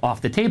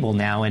the table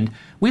now. And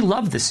we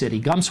love the city.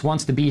 Gumps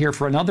wants to be here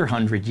for another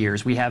 100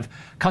 years. We have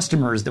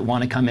customers that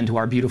want to come into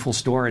our beautiful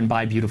store and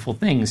buy beautiful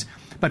things.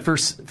 But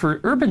for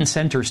urban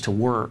centers to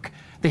work,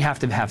 they have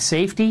to have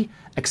safety,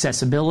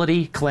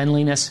 accessibility,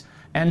 cleanliness.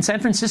 And San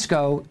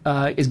Francisco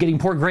is getting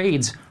poor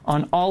grades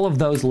on all of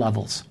those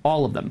levels,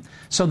 all of them.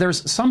 So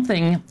there's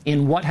something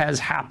in what has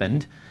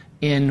happened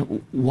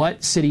in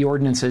what city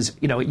ordinances,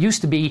 it used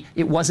to be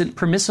it wasn't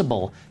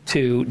permissible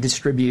to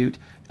distribute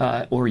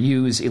or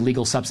use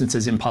illegal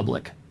substances in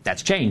public.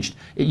 That's changed.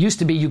 It used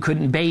to be you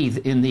couldn't bathe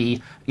in the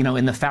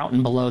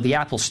fountain below the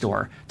Apple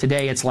store.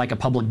 Today it's like a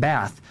public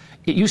bath.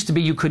 It used to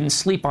be you couldn't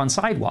sleep on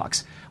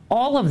sidewalks.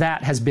 All of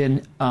that has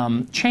been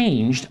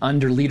changed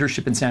under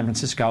leadership in San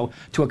Francisco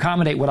to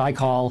accommodate what I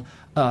call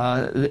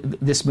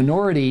this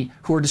minority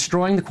who are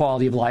destroying the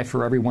quality of life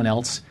for everyone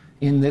else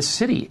in this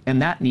city,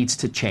 and that needs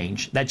to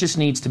change. That just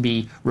needs to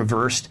be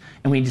reversed,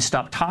 and we need to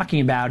stop talking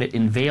about it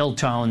in veiled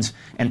tones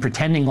and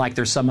pretending like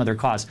there's some other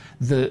cause.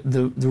 The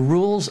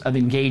rules of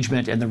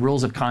engagement and the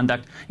rules of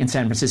conduct in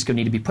San Francisco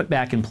need to be put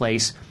back in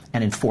place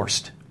and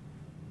enforced.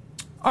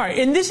 All right,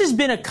 and this has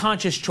been a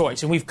conscious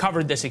choice, and we've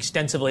covered this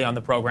extensively on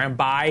the program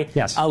by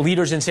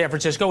leaders in San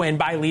Francisco and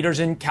by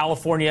leaders in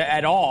California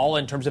et al.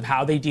 In terms of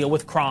how they deal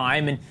with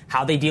crime and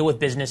how they deal with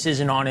businesses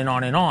and on and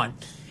on and on.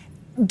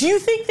 Do you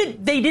think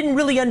that they didn't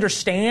really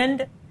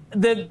understand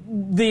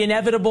the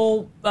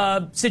inevitable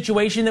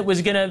situation that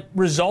was going to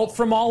result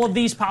from all of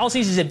these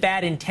policies? Is it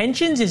bad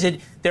intentions? Is it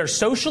they're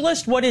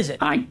socialist? What is it?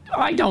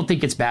 I don't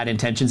think it's bad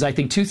intentions. I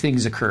think two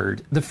things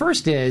occurred. The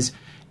first is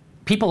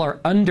people are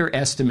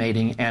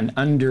underestimating and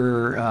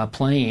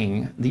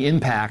underplaying the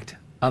impact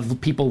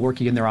of people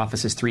working in their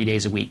offices 3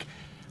 days a week.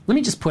 Let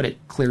me just put it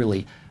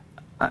clearly.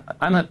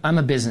 I'm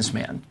a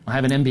businessman. I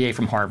have an MBA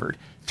from Harvard.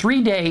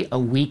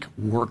 3-day-a-week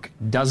work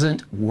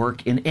doesn't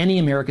work in any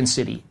American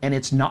city, and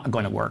it's not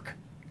going to work.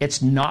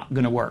 It's not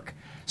going to work.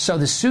 So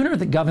the sooner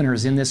the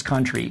governors in this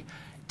country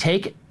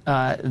take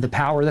the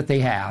power that they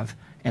have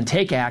and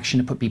take action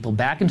to put people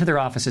back into their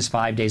offices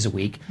 5 days a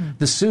week,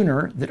 the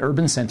sooner that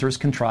urban centers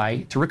can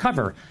try to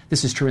recover.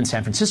 This is true in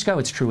San Francisco.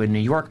 It's true in New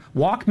York.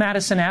 Walk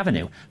Madison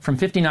Avenue from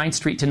 59th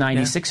Street to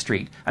 96th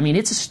Street. I mean,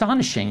 it's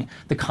astonishing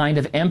the kind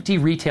of empty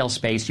retail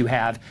space you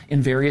have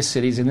in various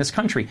cities in this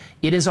country.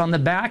 It is on the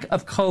back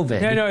of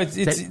COVID.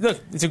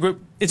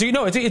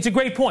 It's a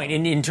great point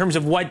in terms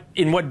of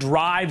what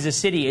drives a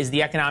city is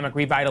the economic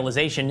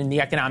revitalization and the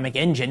economic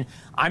engine.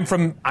 I'm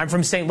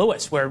from St.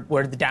 Louis,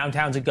 where the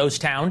downtown's a ghost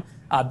town.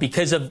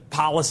 Because of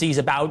policies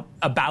about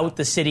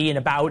the city and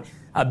about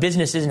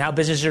businesses and how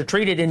businesses are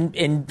treated,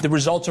 and the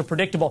results are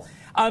predictable.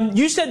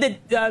 You said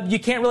that you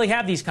can't really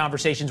have these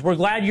conversations. We're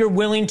glad you're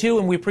willing to,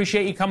 and we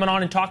appreciate you coming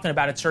on and talking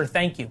about it, sir.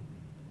 Thank you.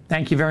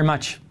 Thank you very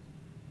much.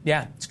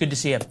 Yeah, it's good to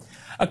see you.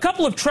 A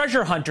couple of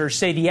treasure hunters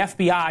say the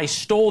FBI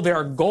stole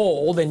their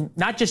gold, and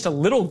not just a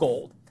little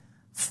gold.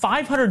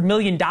 $500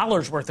 million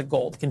worth of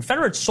gold.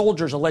 Confederate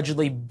soldiers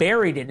allegedly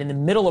buried it in the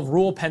middle of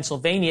rural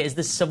Pennsylvania as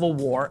the Civil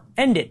War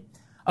ended.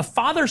 A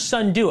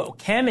father-son duo,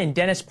 Kem and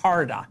Dennis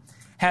Parada,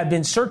 have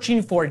been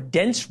searching for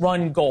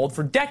Dents-Run gold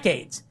for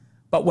decades.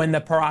 But when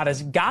the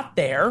Paradas got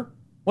there,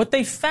 what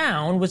they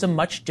found was a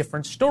much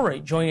different story.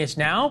 Joining us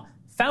now,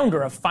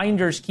 founder of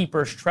Finders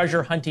Keepers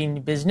treasure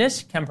hunting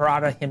business, Kem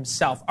Parada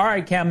himself. All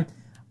right, Kem,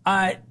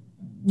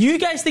 you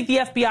guys think the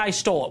FBI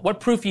stole it. What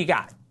proof you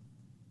got?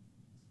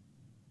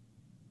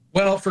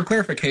 Well, for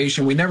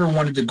clarification, we never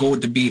wanted the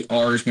gold to be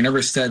ours. We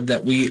never said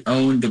that we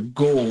owned the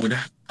gold.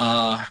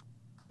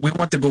 We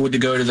want the gold to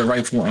go to the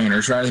rightful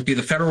owners, rather it be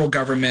the federal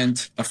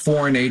government, a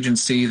foreign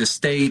agency, the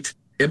state.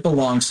 It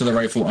belongs to the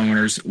rightful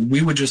owners.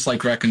 We would just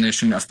like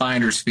recognition, a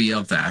finder's fee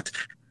of that.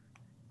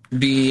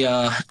 The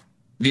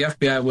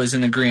FBI was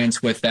in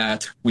agreement with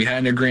that. We had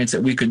an agreement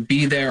that we could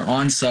be there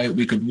on site.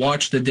 We could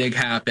watch the dig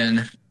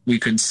happen. We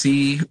could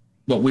see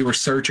what we were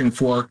searching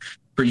for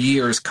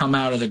years come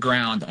out of the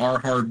ground, our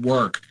hard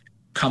work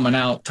coming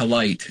out to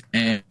light.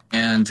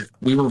 And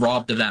we were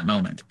robbed of that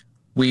moment.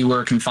 We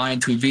were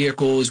confined to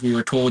vehicles. We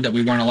were told that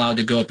we weren't allowed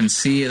to go up and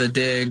see the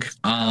dig.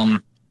 By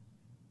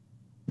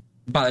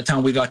the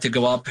time we got to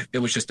go up, it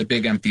was just a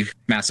big, empty,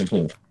 massive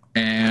hole.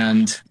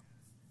 And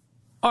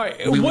all right,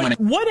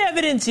 what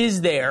evidence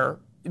is there?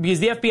 Because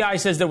the FBI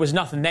says there was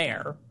nothing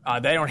there.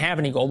 They don't have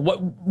any gold.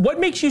 What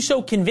makes you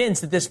so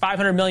convinced that this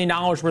 $500 million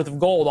worth of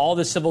gold, all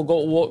this Civil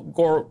War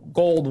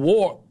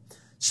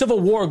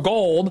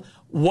gold,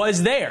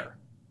 was there?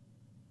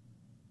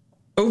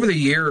 Over the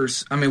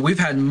years, I mean, we've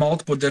had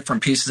multiple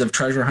different pieces of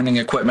treasure hunting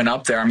equipment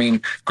up there. I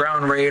mean,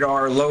 ground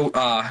radar,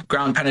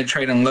 ground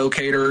penetrating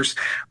locators,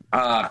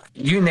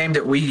 you named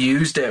it, we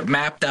used it.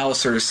 Map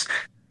dowsers,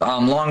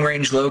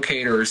 long-range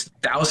locators,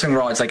 dowsing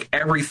rods, like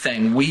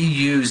everything. We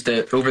used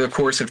it over the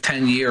course of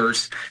 10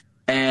 years,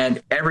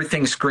 and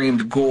everything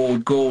screamed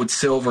gold, gold,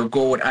 silver,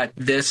 gold at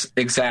this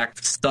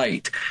exact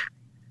site.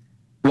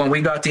 When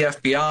we got the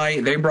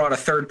FBI, they brought a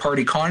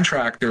third-party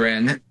contractor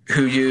in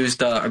who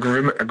used a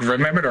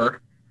grammeter,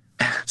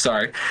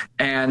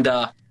 and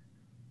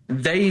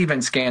they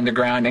even scanned the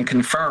ground and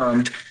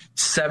confirmed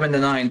 7 to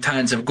 9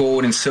 tons of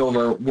gold and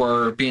silver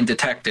were being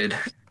detected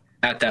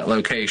at that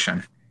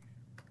location.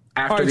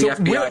 After the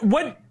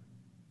FBI,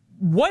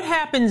 what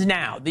happens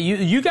now?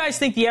 You guys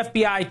think the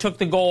FBI took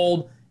the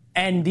gold,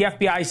 and the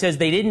FBI says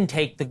they didn't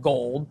take the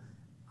gold.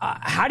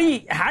 How do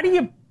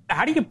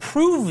you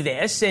prove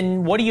this,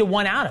 and what do you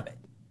want out of it?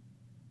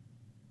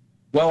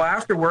 Well,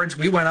 afterwards,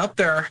 we went up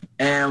there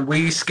and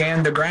we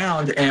scanned the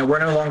ground, and we're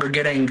no longer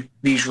getting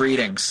these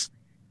readings.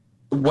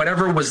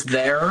 Whatever was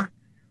there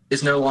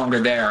is no longer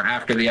there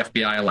after the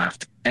FBI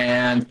left.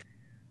 And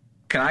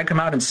can I come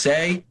out and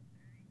say,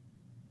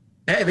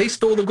 hey, they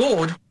stole the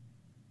gold?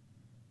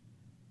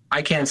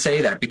 I can't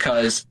say that,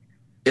 because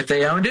if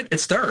they owned it,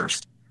 it's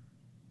theirs.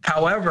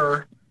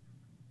 However,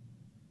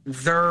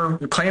 they're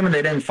claiming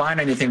they didn't find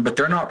anything, but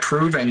they're not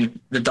proving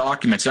the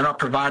documents. They're not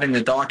providing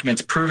the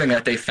documents proving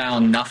that they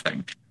found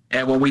nothing.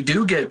 And when we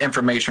do get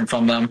information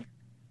from them,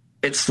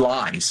 it's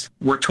lies.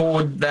 We're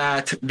told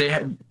that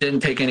they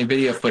didn't take any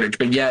video footage,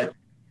 but yet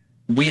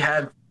we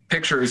have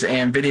pictures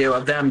and video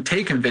of them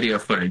taking video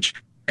footage.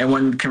 And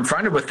when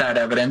confronted with that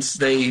evidence,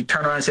 they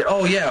turn around and say,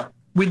 oh, yeah,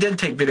 we did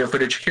take video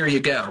footage. Here you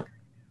go.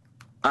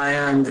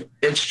 And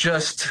it's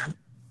just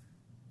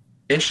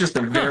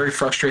a very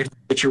frustrating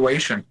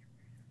situation.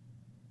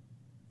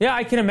 Yeah,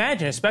 I can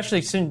imagine,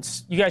 especially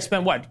since you guys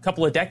spent, a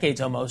couple of decades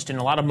almost, and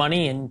a lot of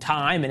money and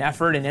time and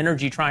effort and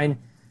energy trying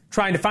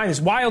to find this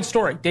wild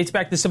story. Dates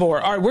back to the Civil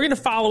War. All right, we're going to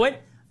follow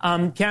it.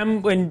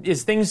 Kem,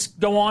 as things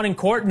go on in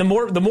court, and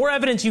the more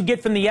evidence you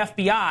get from the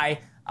FBI,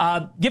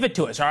 give it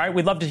to us, all right?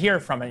 We'd love to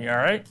hear from you, all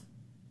right?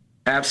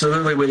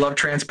 Absolutely. We love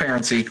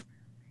transparency.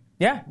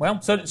 Yeah,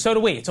 well, so do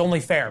we. It's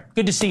only fair.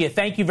 Good to see you.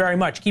 Thank you very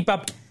much. Keep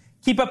up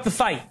the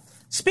fight.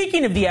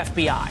 Speaking of the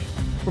FBI,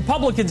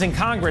 Republicans in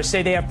Congress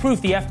say they have proof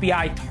the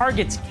FBI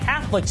targets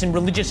Catholics and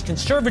religious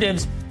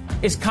conservatives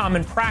is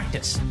common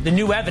practice. The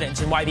new evidence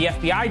and why the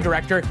FBI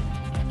director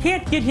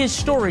can't get his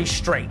story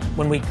straight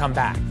when we come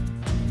back.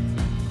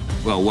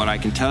 Well, what I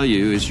can tell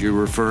you is you're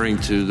referring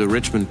to the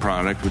Richmond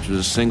product, which was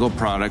a single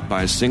product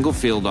by a single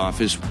field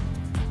office.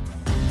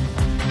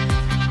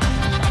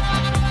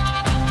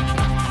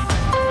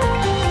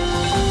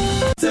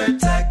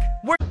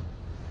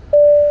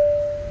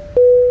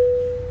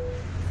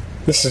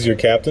 This is your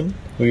captain.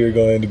 We are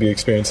going to be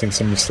experiencing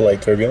some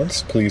slight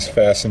turbulence. Please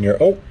fasten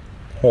your... Oh,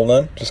 hold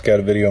on. Just got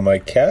a video of my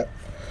cat.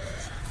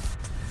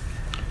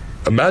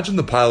 Imagine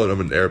the pilot of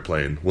an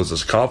airplane was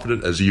as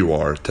confident as you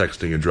are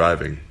texting and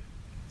driving.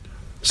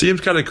 Seems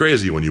kind of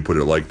crazy when you put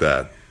it like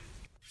that.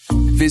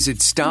 Visit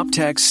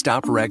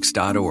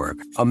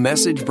StopTextsStopWrecks.org. A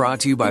message brought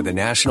to you by the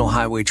National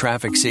Highway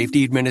Traffic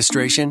Safety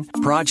Administration,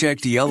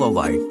 Project Yellow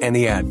Light, and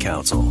the Ad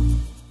Council.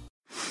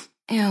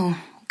 Ew.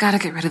 Gotta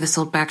get rid of this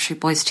old Backstreet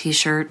Boys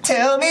t-shirt.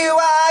 Tell me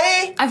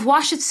why. I've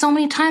washed it so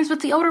many times,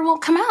 but the odor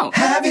won't come out.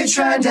 Have you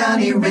tried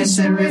Downy Rinse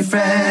and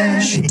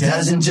Refresh? It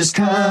doesn't just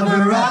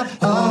cover up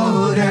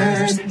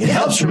odors, it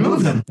helps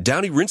remove them.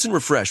 Downy Rinse and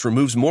Refresh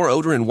removes more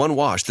odor in one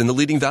wash than the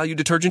leading value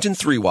detergent in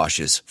 3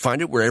 washes.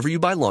 Find it wherever you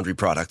buy laundry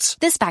products.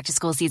 This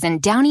back-to-school season,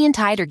 Downy and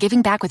Tide are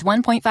giving back with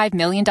 $1.5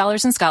 million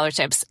in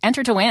scholarships.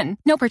 Enter to win.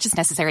 No purchase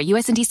necessary.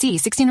 USNDC,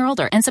 16 or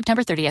older. End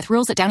September 30th.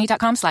 Rules at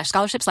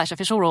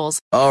downy.com/scholarship/official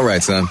rules. All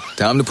right, son.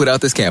 Time to put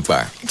out this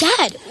campfire.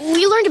 Dad,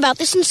 we learned about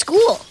this in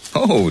school.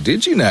 Oh,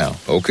 did you now?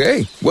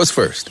 Okay. What's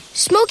first?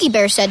 Smokey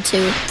Bear said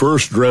to.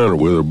 First drown it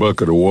with a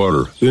bucket of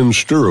water, then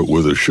stir it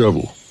with a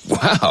shovel.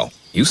 Wow,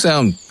 you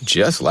sound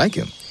just like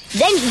him.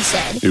 Then he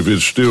said, if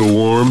it's still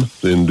warm,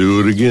 then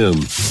do it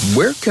again.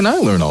 Where can I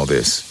learn all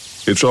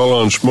this? It's all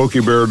on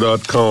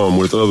SmokeyBear.com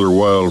with other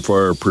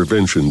wildfire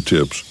prevention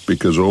tips,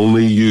 because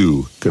only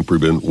you can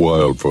prevent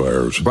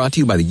wildfires. Brought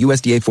to you by the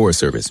USDA Forest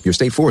Service, your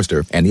state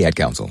forester, and the Ad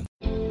Council.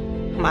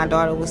 My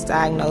daughter was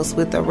diagnosed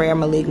with a rare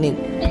malignant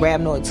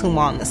rhabdoid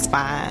tumor on the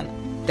spine.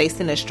 They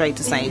sent her straight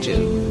to St.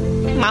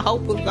 Jude. My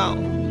hope was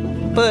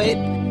gone. But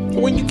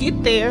when you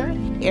get there,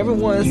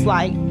 everyone's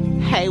like,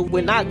 hey,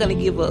 we're not going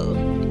to give up.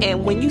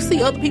 And when you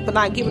see other people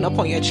not giving up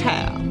on your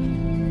child,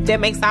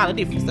 that makes all the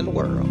difference in the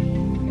world.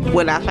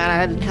 When I found out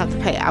I didn't have to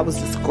pay, I was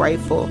just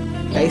grateful.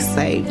 They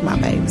saved my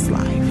baby's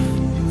life.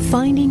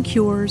 Finding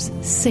cures,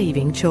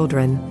 saving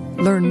children.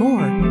 Learn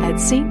more at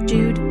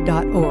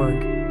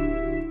stjude.org.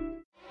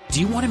 Do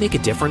you want to make a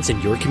difference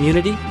in your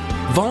community?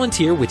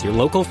 Volunteer with your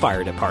local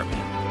fire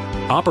department.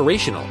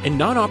 Operational and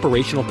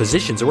non-operational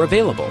positions are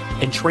available,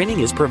 and training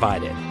is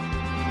provided.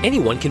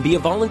 Anyone can be a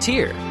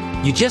volunteer.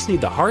 You just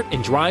need the heart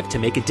and drive to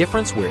make a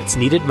difference where it's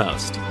needed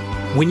most.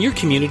 When your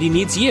community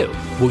needs you,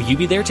 will you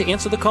be there to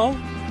answer the call?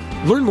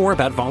 Learn more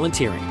about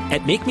volunteering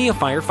at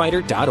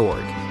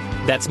MakeMeAFirefighter.org.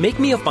 That's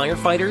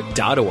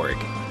MakeMeAFirefighter.org.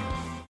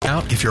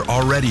 Out if you're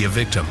already a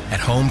victim at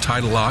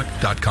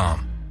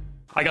HomeTitleLock.com.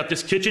 I got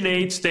this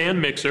KitchenAid stand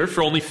mixer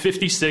for only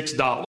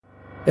 $56.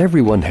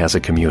 Everyone has a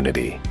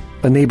community,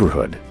 a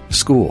neighborhood,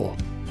 school,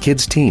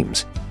 kids'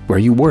 teams, where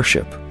you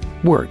worship,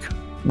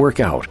 work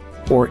out,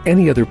 or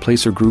any other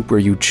place or group where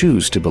you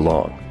choose to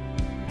belong.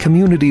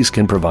 Communities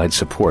can provide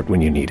support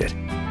when you need it,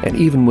 and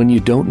even when you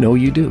don't know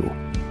you do.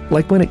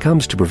 Like when it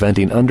comes to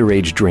preventing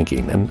underage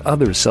drinking and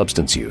other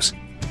substance use.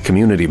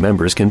 Community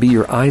members can be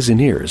your eyes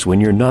and ears when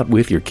you're not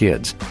with your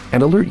kids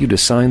and alert you to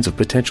signs of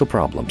potential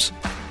problems.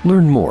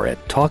 Learn more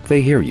at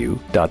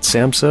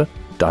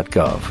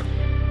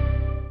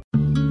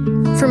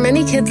talktheyhearyou.samhsa.gov. For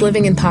many kids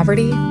living in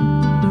poverty,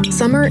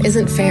 summer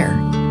isn't fair.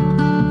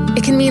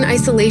 It can mean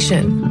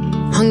isolation,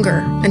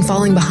 hunger, and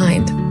falling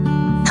behind.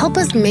 Help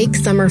us make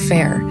summer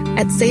fair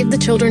at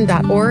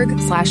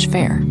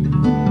savethechildren.org/fair.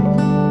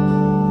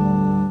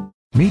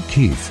 Meet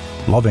Keith,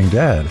 loving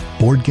dad,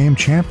 board game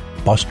champ,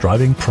 bus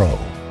driving pro.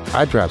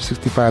 I drive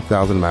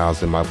 65,000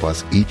 miles in my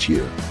bus each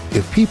year.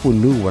 If people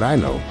knew what I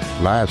know,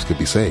 lives could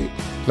be saved.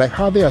 Like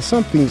how there are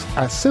some things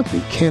I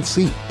simply can't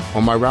see.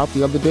 On my route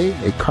the other day,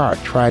 a car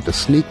tried to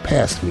sneak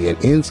past me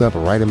and ends up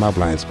right in my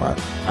blind spot.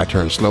 I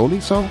turned slowly,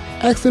 so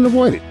accident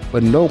avoided.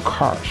 But no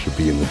car should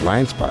be in the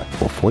blind spot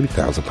for a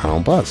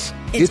 40,000-pound bus.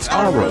 It's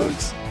our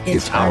roads.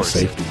 It's our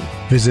safety.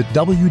 Visit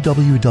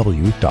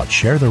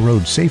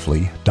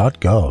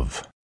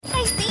www.sharetheroadsafely.gov.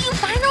 I see you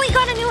finally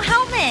got a new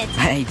helmet.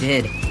 I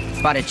did.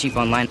 Bought it cheap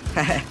online.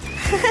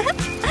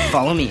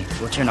 Follow me.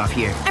 We'll turn off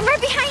here. I'm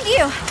right behind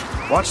you.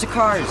 Watch the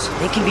cars.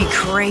 They can be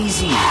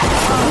crazy.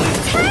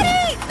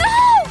 Teddy!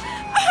 No!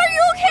 Are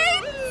you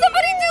okay?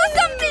 Somebody do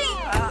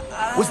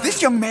something! Was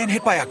this young man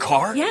hit by a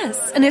car?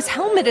 Yes, and his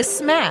helmet is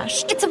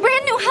smashed. It's a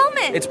brand new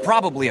helmet. It's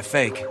probably a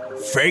fake.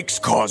 Fakes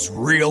cause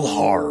real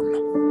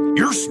harm.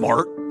 You're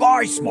smart.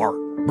 Buy smart.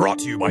 Brought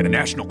to you by the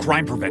National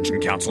Crime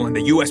Prevention Council and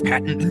the U.S.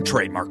 Patent and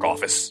Trademark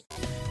Office.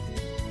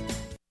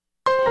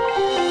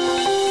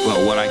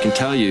 Well, what I can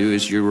tell you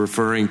is you're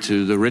referring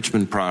to the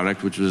Richmond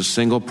product, which was a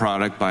single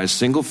product by a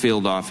single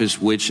field office,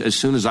 which as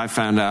soon as I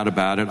found out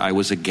about it, I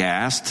was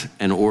aghast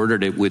and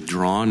ordered it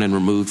withdrawn and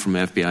removed from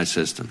FBI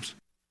systems.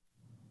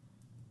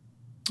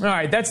 All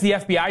right, that's the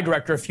FBI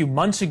director a few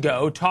months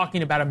ago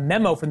talking about a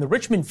memo from the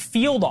Richmond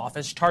field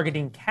office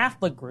targeting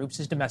Catholic groups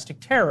as domestic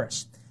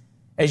terrorists.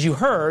 As you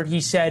heard,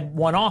 he said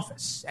one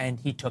office, and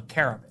he took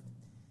care of it.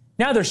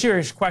 Now there are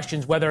serious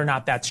questions whether or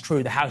not that's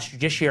true. The House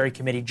Judiciary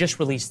Committee just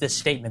released this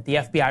statement. The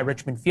FBI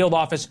Richmond field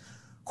office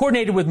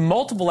coordinated with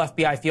multiple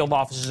FBI field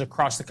offices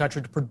across the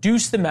country to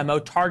produce the memo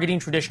targeting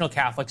traditional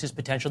Catholics as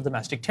potential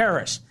domestic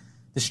terrorists.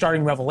 The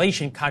starting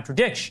revelation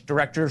contradicts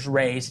Director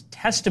Wray's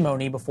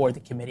testimony before the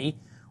committee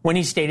when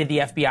he stated the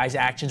FBI's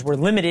actions were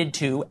limited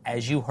to,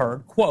 as you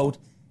heard, quote,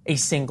 a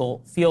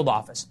single field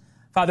office.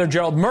 Father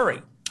Gerald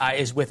Murray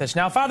is with us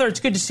now. Father, it's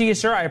good to see you,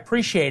 sir. I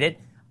appreciate it.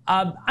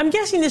 I'm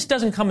guessing this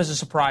doesn't come as a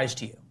surprise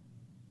to you.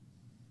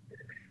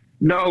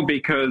 No,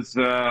 because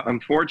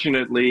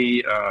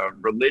unfortunately,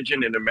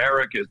 religion in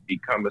America has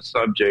become a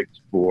subject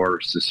for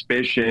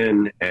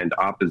suspicion and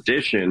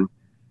opposition,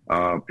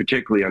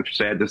 particularly, I'm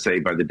sad to say,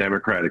 by the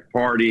Democratic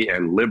Party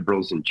and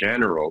liberals in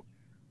general.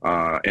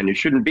 And it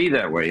shouldn't be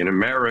that way. In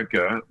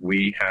America,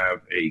 we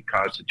have a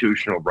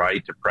constitutional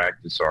right to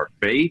practice our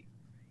faith.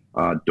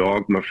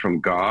 Dogma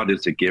from God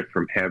is a gift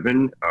from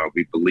heaven.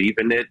 We believe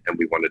in it and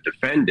we want to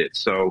defend it.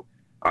 So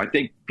I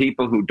think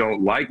people who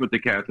don't like what the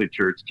Catholic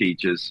Church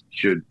teaches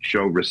should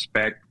show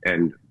respect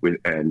and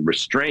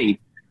restraint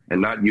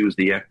and not use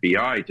the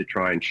FBI to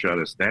try and shut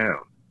us down.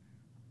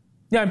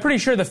 Yeah, I'm pretty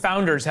sure the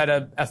founders had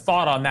a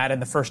thought on that in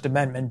the First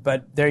Amendment,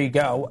 but there you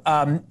go.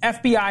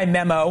 FBI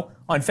memo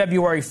on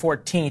February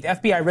 14th.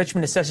 FBI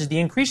Richmond assesses the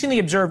increasingly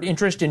observed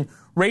interest in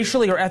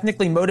racially or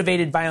ethnically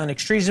motivated violent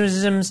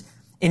extremisms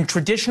in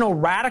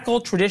radical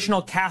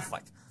traditional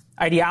Catholic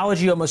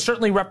ideology. Almost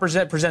certainly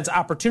presents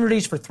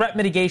opportunities for threat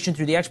mitigation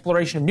through the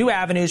exploration of new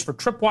avenues for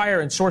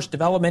tripwire and source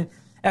development.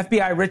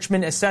 FBI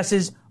Richmond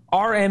assesses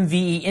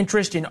RMVE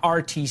interest in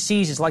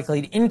RTCs is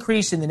likely to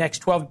increase in the next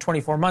 12 to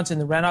 24 months in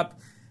the run-up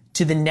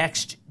to the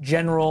next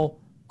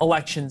general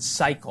election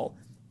cycle.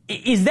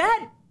 Is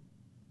that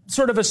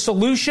sort of a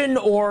solution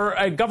or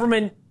a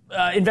government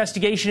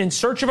investigation in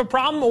search of a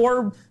problem,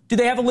 or do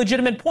they have a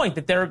legitimate point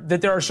that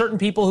there are certain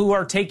people who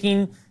are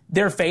taking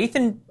their faith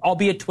and,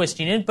 albeit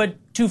twisting it, but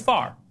too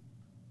far?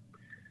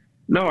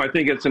 No, I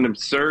think it's an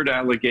absurd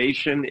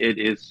allegation. It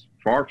is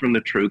far from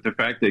the truth. The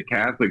fact that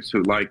Catholics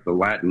who like the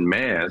Latin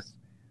Mass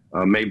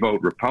may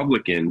vote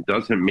Republican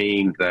doesn't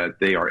mean that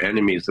they are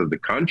enemies of the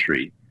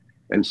country.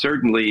 And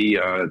certainly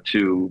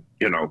to,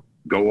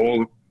 go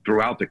all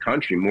throughout the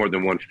country, more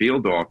than one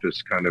field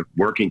office kind of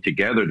working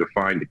together to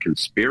find a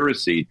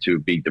conspiracy to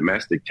be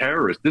domestic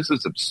terrorists. This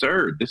is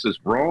absurd. This is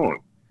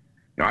wrong.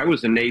 I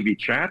was a Navy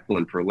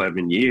chaplain for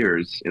 11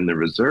 years in the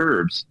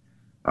reserves.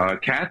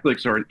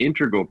 Catholics are an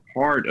integral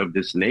part of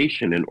this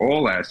nation in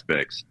all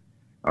aspects.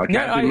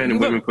 Catholic men and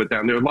women put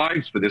down their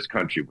lives for this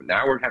country.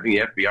 Now we're having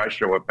the FBI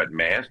show up at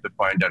Mass to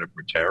find out if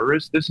we're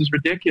terrorists. This is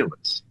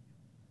ridiculous.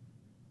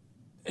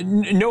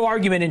 No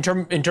argument in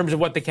terms of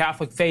what the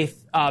Catholic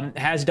faith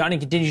has done and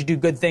continues to do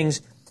good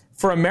things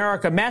for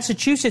America.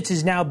 Massachusetts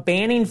is now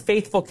banning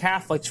faithful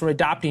Catholics from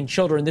adopting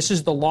children. This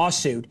is the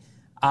lawsuit.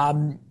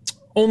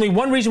 Only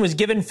one reason was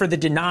given for the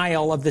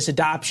denial of this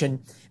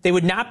adoption. They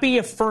would not be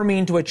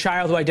affirming to a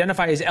child who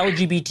identifies as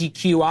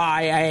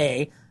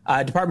LGBTQIA.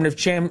 Department of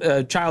Child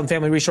and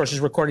Family Resources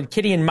recorded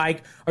Kitty and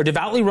Mike are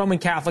devoutly Roman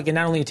Catholic and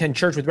not only attend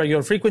church with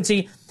regular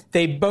frequency,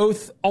 they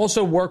both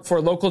also work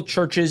for local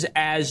churches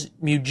as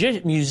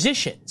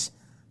musicians.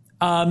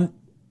 I'm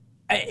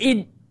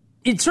trying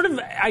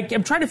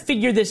to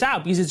figure this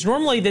out because it's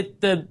normally that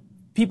the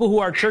people who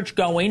are church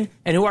going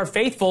and who are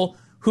faithful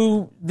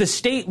who the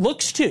state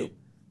looks to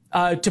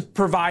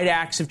provide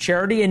acts of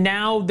charity, and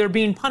now they're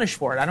being punished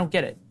for it. I don't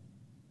get it.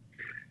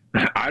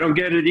 I don't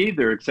get it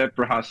either, except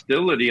for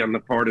hostility on the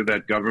part of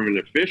that government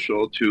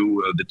official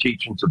to the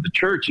teachings of the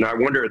church. And I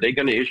wonder, are they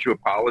going to issue a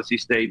policy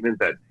statement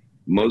that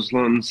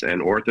Muslims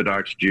and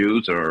Orthodox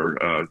Jews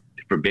are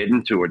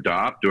forbidden to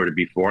adopt or to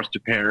be foster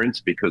parents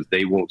because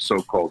they won't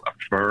so-called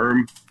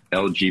affirm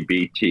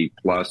LGBT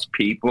plus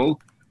people?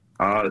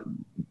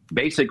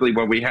 Basically,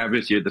 what we have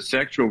is here the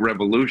sexual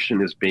revolution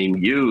is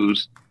being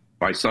used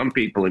by some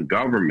people in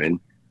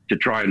government to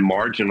try and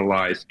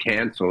marginalize,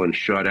 cancel, and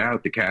shut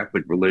out the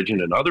Catholic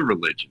religion and other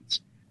religions.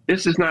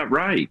 This is not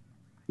right.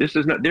 This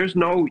is not. There's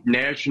no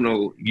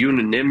national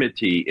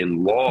unanimity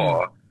in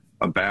law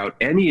about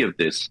any of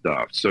this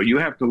stuff. So you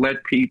have to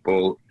let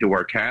people who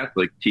are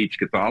Catholic teach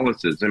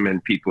Catholicism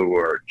and people who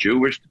are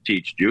Jewish to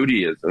teach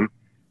Judaism.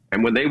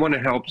 And when they want to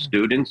help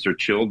students or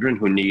children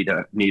who need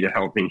a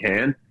helping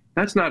hand,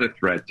 that's not a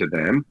threat to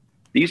them.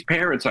 These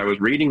parents, I was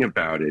reading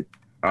about it,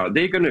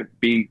 they're going to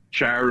be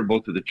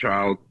charitable to the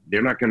child.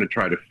 They're not going to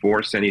try to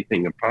force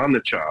anything upon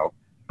the child,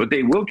 but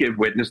they will give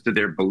witness to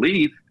their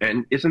belief.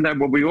 And isn't that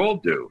what we all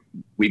do?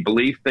 We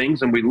believe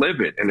things and we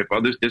live it. And if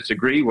others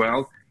disagree,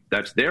 well,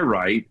 that's their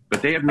right,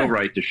 but they have no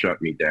right to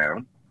shut me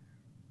down.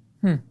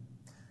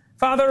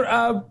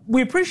 Father,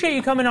 we appreciate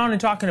you coming on and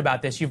talking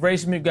about this. You've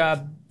raised some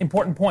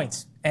important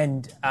points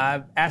and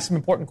asked some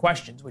important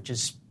questions, which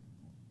is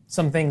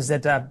some things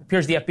that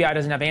appears the FBI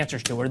doesn't have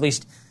answers to, or at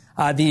least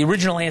the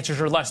original answers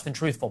are less than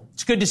truthful.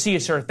 It's good to see you,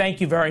 sir. Thank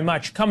you very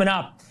much. Coming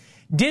up,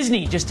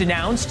 Disney just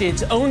announced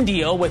its own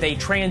deal with a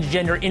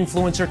transgender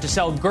influencer to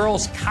sell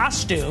girls'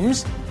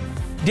 costumes.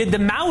 Did the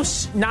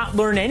mouse not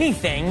learn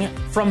anything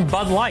from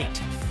Bud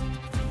Light?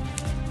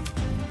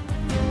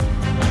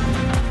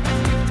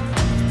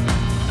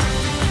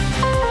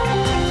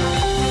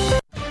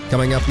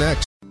 Coming up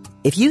next.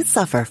 If you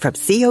suffer from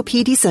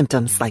COPD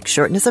symptoms like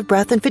shortness of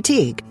breath and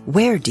fatigue,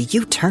 where do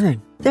you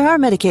turn? There are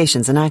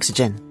medications and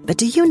oxygen, but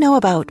do you know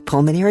about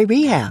pulmonary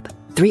rehab?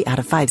 3 out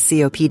of 5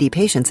 COPD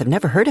patients have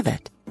never heard of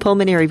it.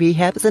 Pulmonary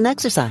rehab is an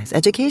exercise,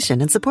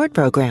 education, and support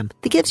program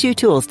that gives you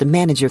tools to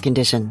manage your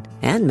condition,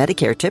 and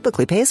Medicare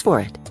typically pays for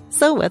it.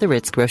 So whether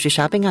it's grocery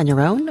shopping on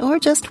your own or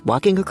just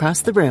walking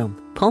across the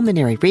room,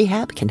 pulmonary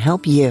rehab can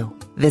help you.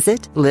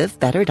 Visit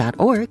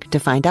livebetter.org to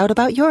find out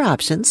about your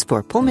options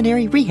for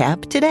pulmonary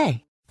rehab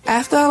today.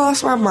 After I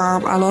lost my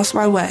mom, I lost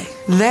my way.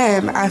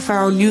 Then I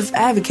found youth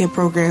advocate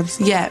programs,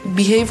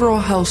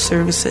 behavioral health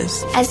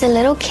services. As a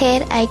little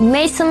kid, I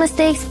made some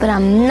mistakes, but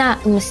I'm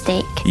not a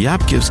mistake.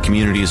 YAP gives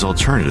communities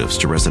alternatives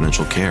to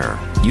residential care,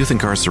 youth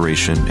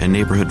incarceration, and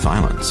neighborhood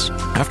violence.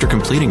 After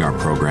completing our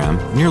program,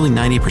 nearly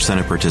 90%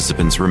 of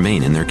participants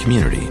remain in their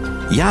community.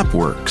 YAP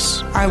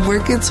works. I'm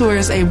working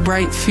towards a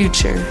bright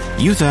future.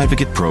 Youth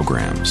advocate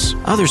programs.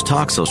 Others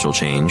talk social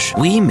change.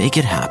 We make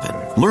it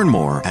happen. Learn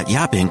more at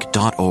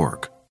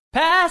yapinc.org.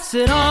 Pass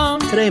it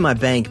on. Today my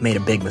bank made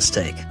a big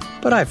mistake,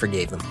 but I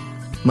forgave them.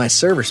 My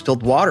server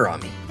spilled water on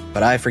me,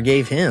 but I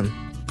forgave him.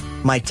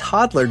 My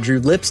toddler drew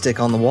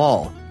lipstick on the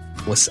wall.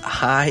 Was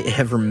I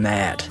ever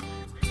mad?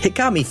 It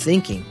got me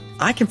thinking,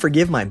 I can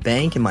forgive my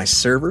bank and my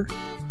server,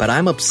 but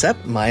I'm upset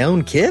with my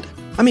own kid?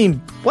 I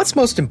mean, what's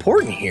most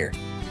important here?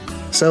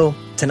 So,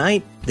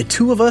 tonight, the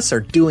two of us are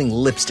doing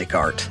lipstick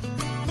art.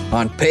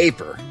 On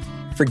paper.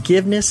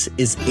 Forgiveness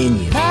is in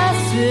you.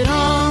 Pass it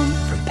on.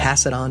 From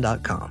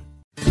PassItOn.com.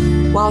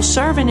 While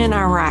serving in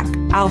Iraq,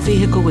 our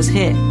vehicle was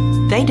hit.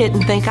 They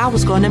didn't think I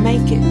was going to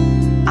make it.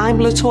 I'm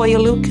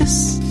Latoya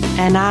Lucas,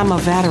 and I'm a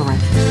veteran.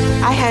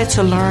 I had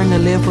to learn to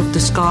live with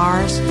the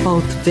scars,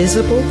 both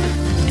visible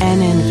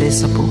and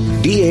invisible.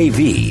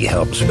 DAV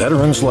helps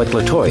veterans like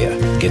Latoya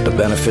get the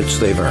benefits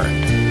they've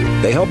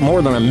earned. They help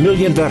more than 1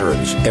 million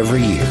veterans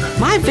every year.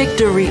 My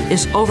victory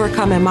is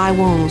overcoming my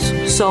wounds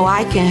so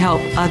I can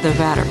help other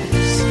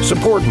veterans.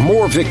 Support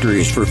more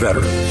victories for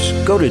veterans.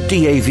 Go to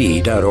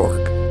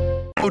DAV.org.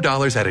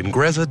 $0 at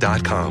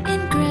Ingrezza.com.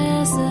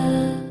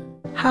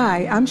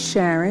 Hi, I'm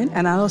Sharon,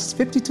 and I lost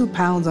 52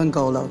 pounds on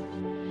Golo.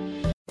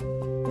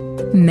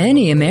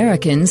 Many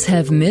Americans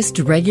have missed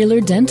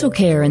regular dental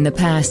care in the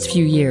past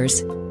few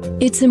years.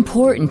 It's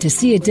important to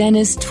see a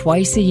dentist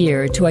twice a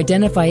year to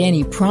identify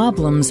any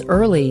problems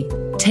early.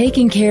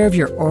 Taking care of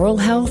your oral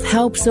health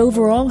helps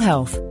overall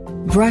health.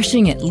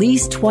 Brushing at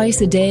least twice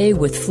a day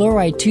with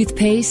fluoride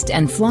toothpaste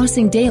and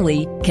flossing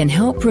daily can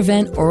help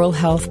prevent oral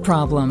health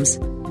problems.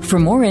 For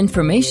more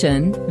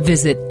information,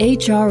 visit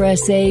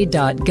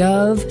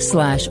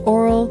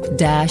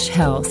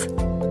hrsa.gov/oral-health.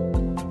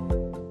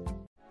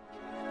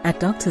 At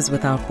Doctors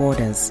Without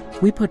Borders,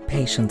 we put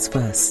patients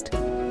first,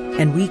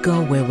 and we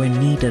go where we're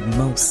needed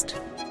most.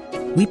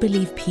 We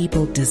believe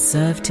people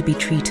deserve to be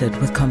treated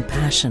with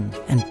compassion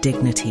and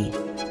dignity.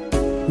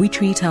 We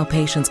treat our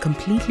patients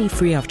completely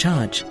free of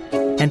charge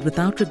and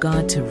without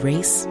regard to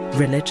race,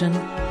 religion,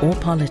 or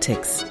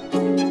politics.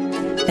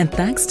 And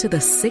thanks to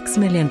the 6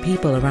 million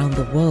people around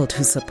the world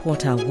who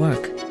support our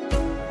work,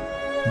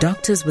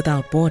 Doctors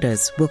Without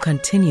Borders will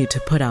continue to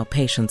put our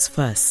patients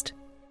first.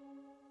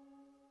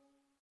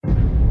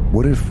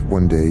 What if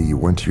one day you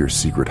went to your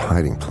secret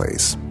hiding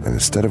place and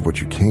instead of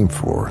what you came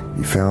for,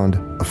 you found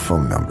a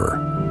phone number,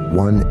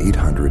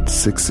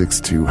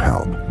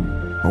 1-800-662-HELP?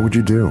 What would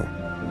you do?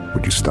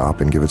 Would you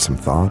stop and give it some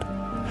thought?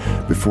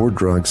 Before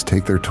drugs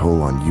take their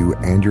toll on you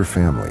and your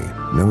family,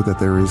 know that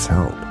there is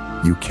help.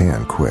 You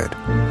can quit.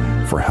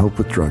 For help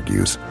with drug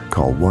use,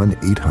 call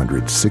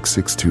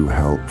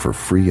 1-800-662-HELP for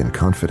free and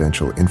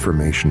confidential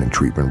information and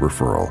treatment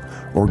referral,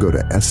 or go to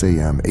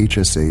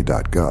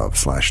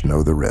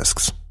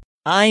samhsa.gov/knowtherisks.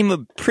 I'm a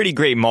pretty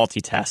great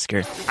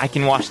multitasker. I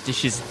can wash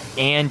dishes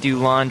and do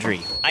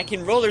laundry. I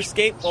can roller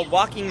skate while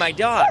walking my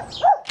dog.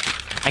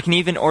 I can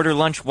even order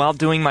lunch while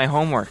doing my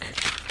homework.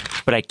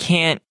 But I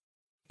can't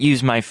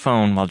use my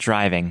phone while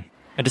driving.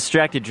 A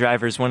distracted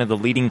driver is one of the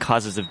leading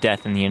causes of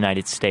death in the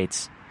United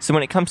States. So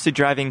when it comes to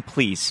driving,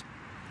 please,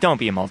 don't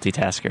be a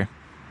multitasker.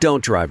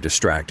 Don't drive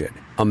distracted.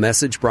 A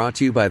message brought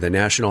to you by the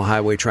National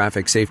Highway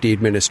Traffic Safety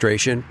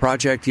Administration,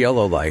 Project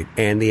Yellow Light,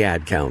 and the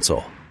Ad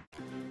Council.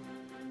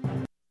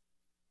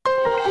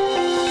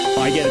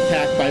 I get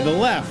attacked by the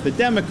left, the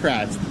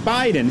Democrats,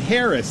 Biden,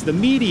 Harris, the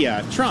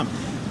media, Trump.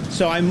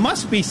 So I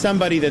must be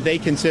somebody that they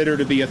consider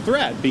to be a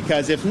threat,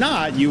 because if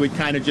not, you would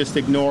kind of just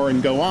ignore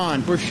and go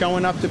on. We're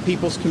showing up to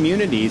people's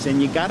communities,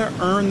 and you got to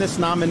earn this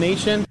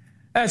nomination.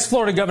 That's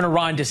Florida Governor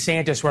Ron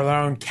DeSantis with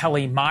our own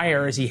Kelly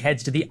Meyer as he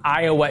heads to the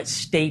Iowa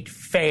State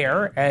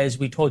Fair. As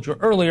we told you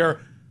earlier,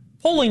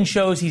 polling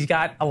shows he's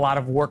got a lot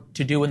of work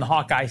to do in the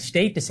Hawkeye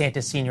State.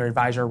 DeSantis senior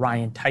advisor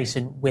Ryan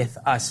Tyson with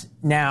us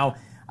now.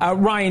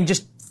 Ryan,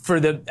 just for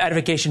the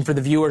edification for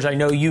the viewers, I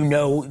know you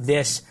know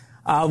this.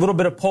 A little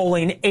bit of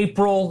polling.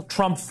 April,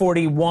 Trump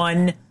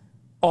 41.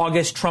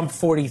 August, Trump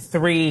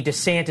 43.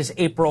 DeSantis,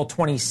 April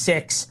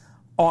 26.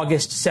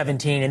 August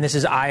 17. And this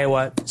is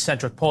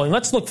Iowa-centric polling.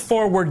 Let's look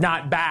forward,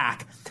 not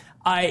back.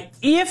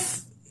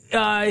 If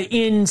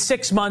in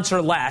 6 months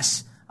or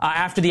less,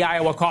 after the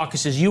Iowa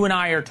caucuses, you and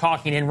I are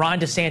talking and Ron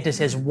DeSantis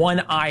has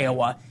won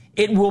Iowa,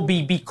 it will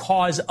be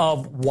because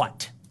of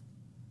what?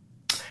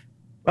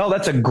 Well,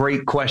 that's a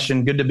great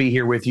question. Good to be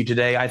here with you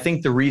today. I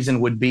think the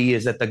reason would be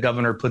is that the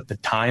governor put the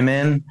time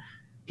in.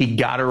 He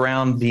got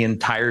around the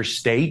entire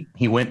state.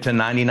 He went to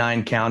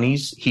 99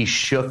 counties. He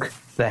shook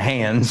the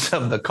hands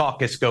of the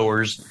caucus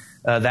goers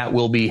that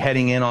will be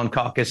heading in on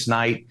caucus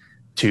night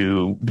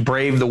to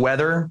brave the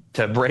weather,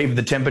 to brave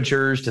the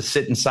temperatures, to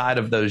sit inside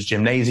of those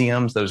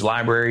gymnasiums, those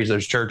libraries,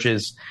 those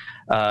churches,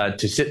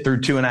 to sit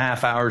through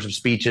 2.5 hours of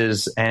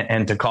speeches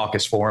and to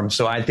caucus for him.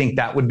 So I think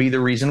that would be the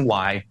reason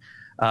why.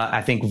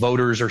 I think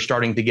voters are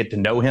starting to get to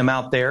know him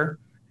out there.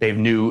 They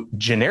knew,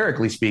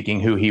 generically speaking,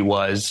 who he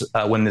was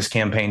when this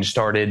campaign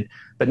started.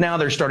 But now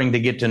they're starting to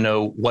get to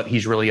know what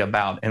he's really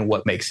about and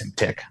what makes him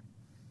tick.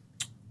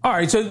 All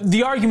right. So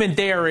the argument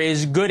there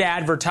is good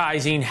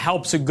advertising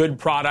helps a good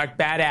product.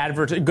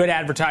 Good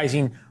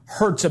advertising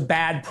hurts a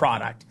bad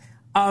product.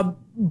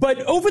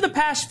 But over the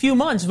past few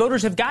months,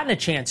 voters have gotten a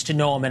chance to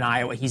know him in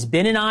Iowa. He's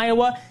been in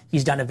Iowa.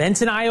 He's done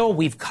events in Iowa.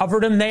 We've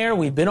covered him there.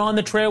 We've been on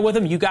the trail with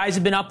him. You guys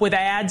have been up with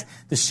ads.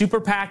 The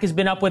Super PAC has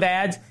been up with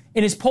ads.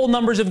 And his poll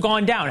numbers have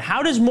gone down.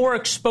 How does more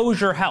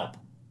exposure help?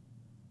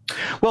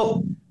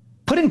 Well,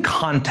 put in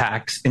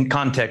context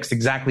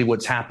exactly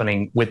what's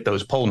happening with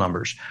those poll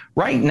numbers.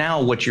 Right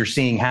now, what you're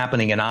seeing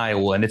happening in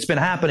Iowa, and it's been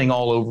happening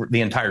all over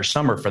the entire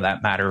summer for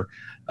that matter,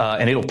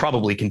 and it'll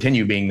probably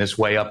continue being this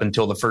way up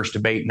until the first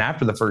debate and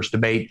after the first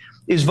debate,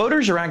 is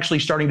voters are actually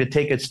starting to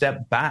take a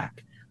step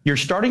back. You're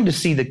starting to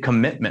see the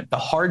commitment, the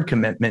hard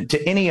commitment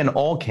to any and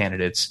all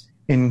candidates,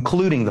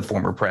 including the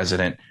former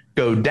president,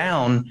 go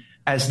down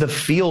as the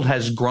field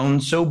has grown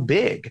so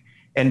big.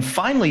 And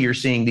finally, you're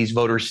seeing these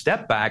voters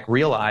step back,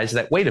 realize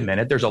that, wait a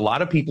minute, there's a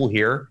lot of people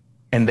here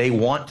and they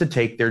want to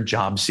take their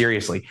job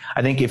seriously.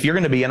 I think if you're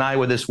going to be in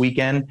Iowa this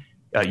weekend,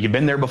 you've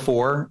been there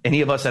before.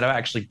 Any of us that have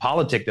actually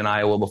politicked in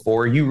Iowa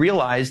before, you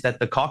realize that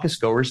the caucus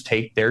goers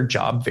take their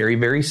job very,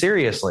 very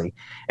seriously.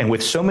 And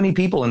with so many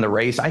people in the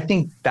race, I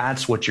think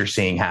that's what you're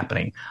seeing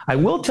happening. I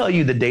will tell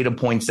you the data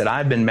points that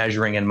I've been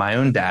measuring in my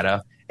own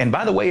data. And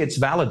by the way, it's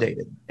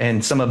validated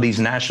in some of these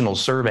national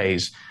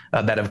surveys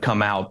that have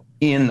come out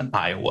in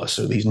Iowa.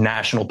 So these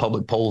national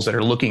public polls that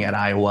are looking at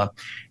Iowa,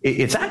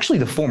 it's actually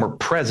the former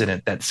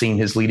president that's seen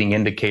his leading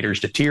indicators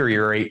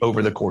deteriorate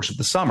over the course of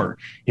the summer.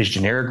 His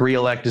generic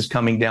reelect is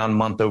coming down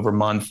month over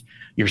month.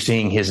 You're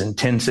seeing his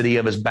intensity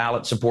of his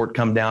ballot support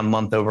come down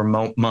month over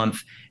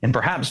month. And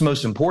perhaps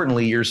most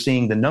importantly, you're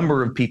seeing the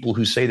number of people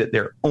who say that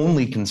they're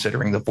only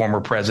considering the former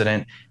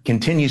president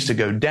continues to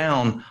go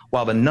down,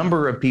 while the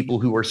number of people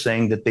who are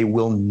saying that they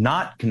will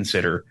not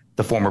consider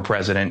the former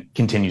president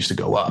continues to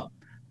go up.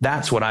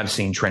 That's what I've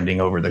seen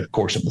trending over the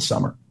course of the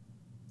summer.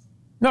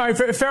 No,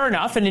 fair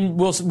enough. And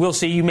we'll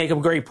see. You make a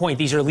great point.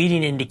 These are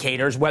leading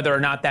indicators. Whether or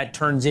not that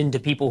turns into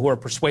people who are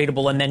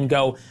persuadable and then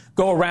go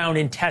around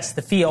and test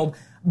the field.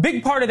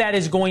 Big part of that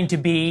is going to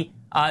be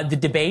the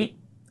debate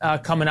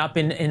coming up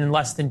in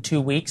less than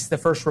 2 weeks, the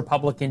first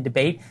Republican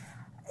debate.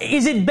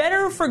 Is it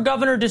better for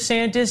Governor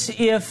DeSantis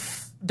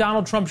if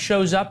Donald Trump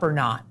shows up or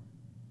not?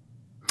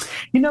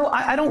 You know,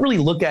 I don't really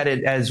look at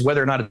it as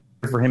whether or not it's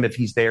for him if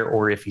he's there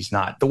or if he's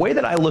not. The way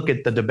that I look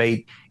at the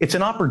debate, it's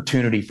an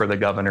opportunity for the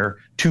governor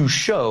to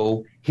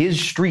show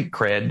his street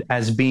cred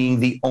as being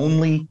the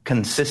only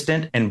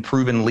consistent and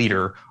proven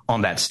leader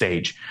on that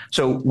stage.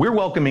 So we're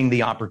welcoming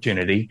the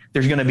opportunity.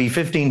 There's going to be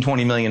 15,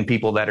 20 million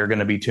people that are going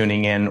to be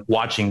tuning in,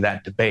 watching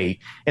that debate.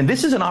 And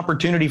this is an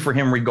opportunity for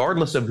him,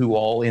 regardless of who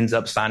all ends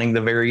up signing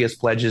the various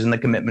pledges and the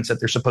commitments that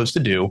they're supposed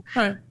to do.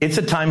 Right. It's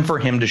a time for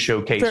him to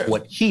showcase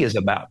what he is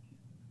about.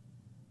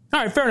 All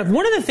right, fair enough.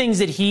 One of the things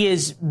that he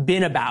has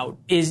been about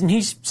is, and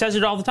he says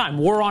it all the time,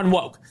 war on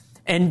woke.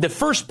 And the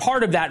first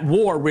part of that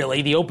war,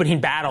 really, the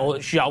opening battle,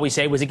 shall we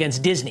say, was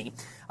against Disney.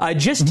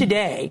 Just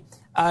today,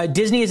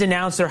 Disney has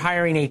announced they're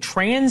hiring a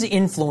trans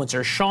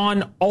influencer,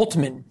 Sean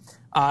Altman,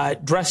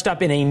 dressed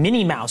up in a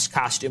Minnie Mouse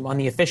costume on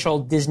the official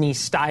Disney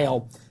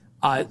style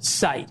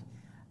site.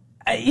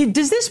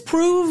 Does this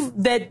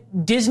prove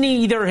that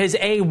Disney either has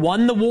A,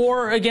 won the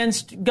war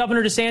against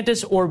Governor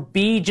DeSantis, or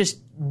B, just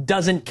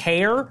doesn't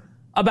care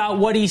about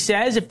what he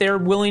says if they're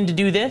willing to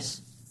do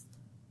this?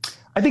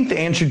 I think the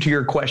answer to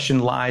your question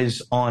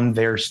lies on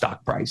their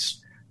stock price.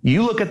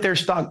 You look at their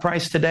stock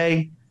price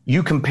today,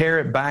 you compare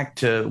it back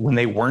to when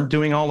they weren't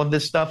doing all of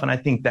this stuff, and I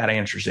think that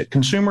answers it.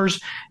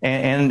 Consumers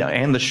and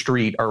the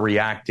street are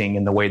reacting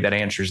in the way that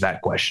answers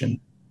that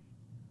question.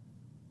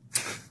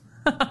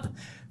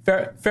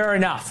 Fair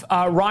enough.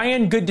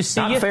 Ryan, good to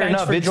see you. Fair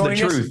Thanks enough. for It's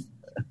joining the truth.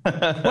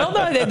 Well,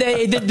 no,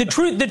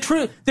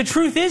 the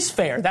truth is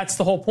fair. That's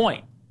the whole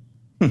point.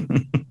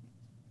 Good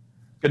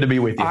to be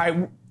with you. All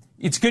right,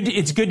 it's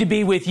good to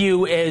be with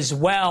you as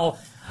well.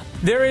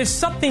 There is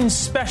something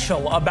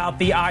special about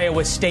the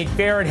Iowa State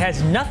Fair. It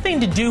has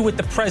nothing to do with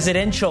the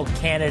presidential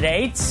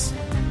candidates.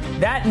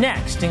 That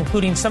next,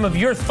 including some of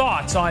your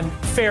thoughts on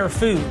fair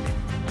food.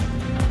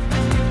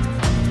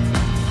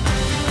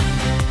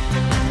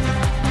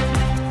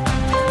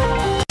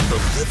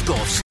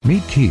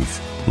 Meet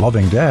Keith,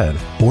 loving dad,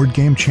 board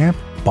game champ,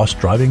 bus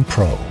driving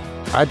pro.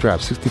 I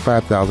drive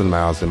 65,000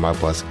 miles in my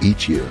bus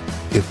each year.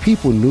 If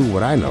people knew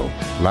what I know,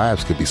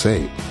 lives could be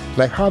saved.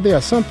 Like how there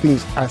are some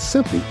things I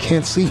simply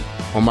can't see.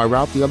 On my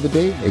route the other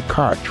day, a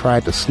car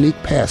tried to sneak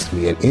past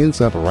me and ends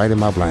up right in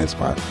my blind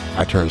spot.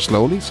 I turned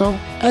slowly, so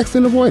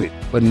accident avoided.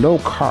 But no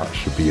car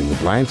should be in the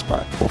blind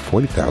spot for a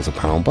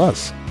 40,000-pound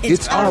bus.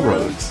 It's our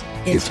roads.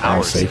 It's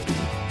our safety.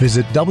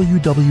 Visit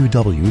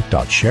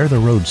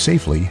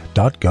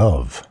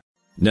www.sharetheroadsafely.gov.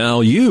 Now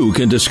you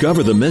can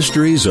discover the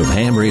mysteries of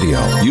ham radio.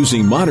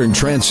 Using modern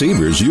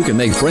transceivers, you can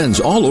make friends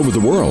all over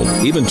the world.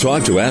 Even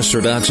talk to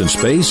astronauts in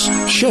space,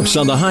 ships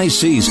on the high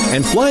seas,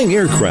 and flying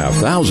aircraft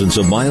thousands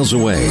of miles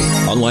away.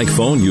 Unlike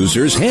phone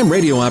users, ham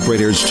radio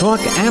operators talk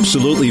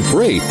absolutely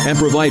free and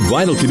provide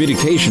vital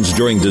communications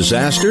during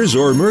disasters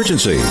or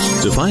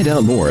emergencies. To find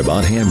out more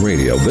about ham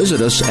radio, visit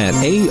us at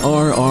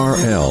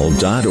arrl.org.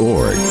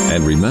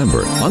 And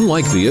remember,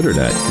 unlike the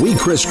internet, we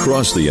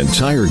crisscross the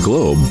entire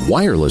globe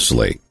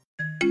wirelessly.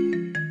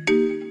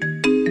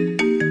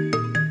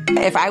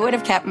 If I would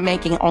have kept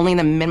making only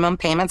the minimum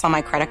payments on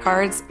my credit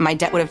cards, my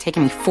debt would have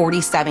taken me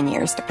 47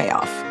 years to pay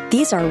off.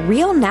 These are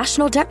real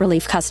National Debt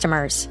Relief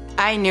customers.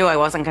 I knew I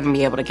wasn't going to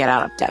be able to get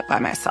out of debt by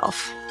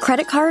myself.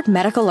 Credit card,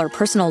 medical, or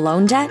personal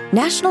loan debt?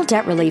 National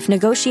Debt Relief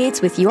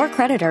negotiates with your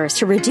creditors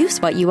to reduce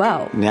what you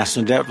owe.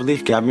 National Debt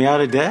Relief got me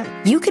out of debt.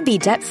 You could be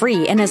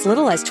debt-free in as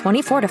little as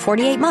 24 to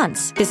 48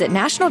 months. Visit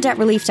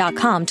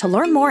nationaldebtrelief.com to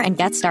learn more and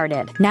get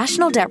started.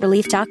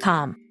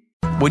 nationaldebtrelief.com.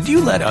 Would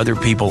you let other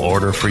people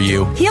order for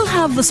you? He'll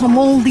have the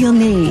saumon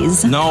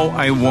lyonnaise. No,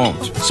 I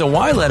won't. So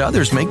why let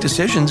others make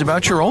decisions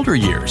about your older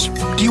years?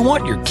 Do you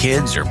want your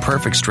kids or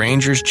perfect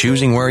strangers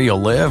choosing where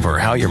you'll live or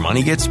how your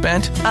money gets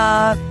spent?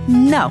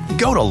 No.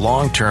 Go to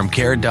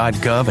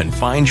longtermcare.gov and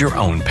find your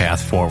own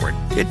path forward.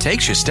 It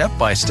takes you step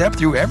by step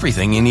through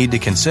everything you need to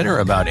consider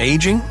about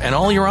aging and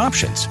all your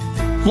options.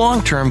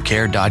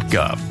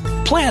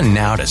 Longtermcare.gov. Plan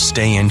now to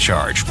stay in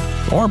charge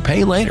or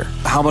pay later.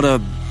 How about a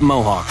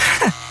mohawk?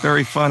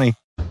 Very funny.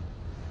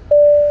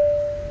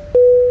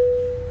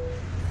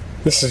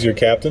 This is your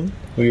captain.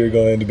 We are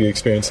going to be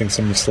experiencing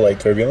some slight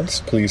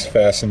turbulence. Please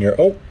fasten your...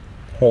 Oh,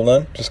 hold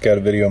on. Just got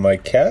a video of my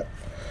cat.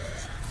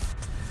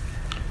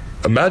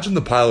 Imagine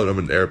the pilot of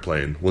an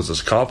airplane was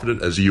as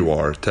confident as you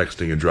are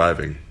texting and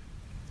driving.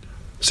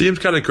 Seems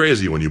kind of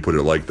crazy when you put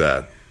it like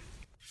that.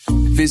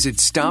 Visit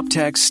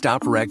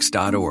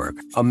StopTextStopWrecks.org.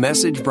 A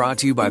message brought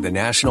to you by the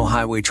National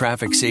Highway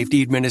Traffic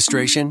Safety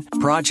Administration,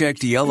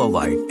 Project Yellow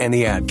Light, and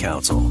the Ad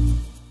Council.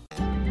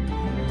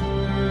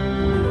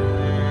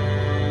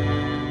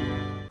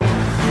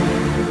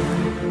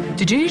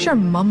 Did you use your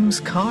mum's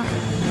car?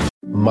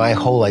 My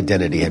whole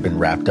identity had been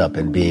wrapped up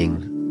in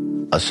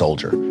being a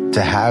soldier.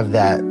 To have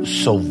that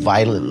so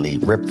violently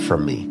ripped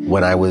from me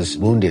when I was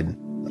wounded,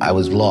 I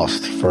was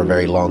lost for a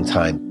very long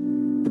time.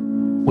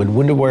 When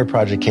Wounded Warrior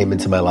Project came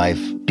into my life,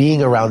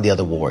 being around the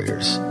other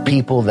warriors,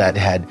 people that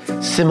had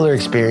similar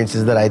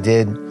experiences that I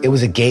did, it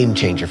was a game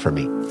changer for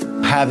me.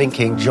 Having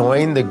King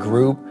join the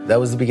group,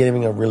 that was the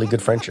beginning of a really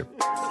good friendship.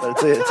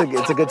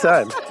 It's a good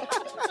time.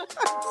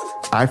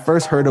 I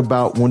first heard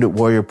about Wounded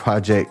Warrior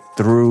Project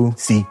through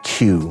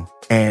CQ.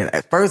 And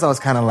at first I was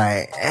kind of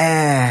like,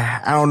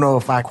 I don't know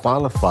if I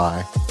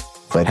qualify.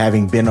 But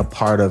having been a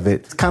part of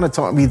it, it's kind of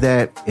taught me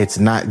that it's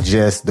not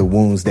just the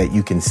wounds that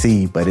you can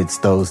see, but it's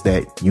those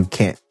that you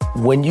can't.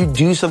 When you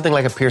do something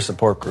like a peer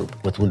support group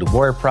with Wounded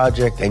Warrior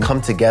Project and come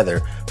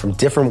together from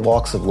different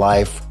walks of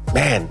life,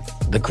 man,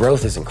 the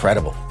growth is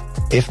incredible.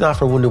 If not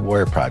for Wounded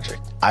Warrior Project,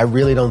 I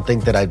really don't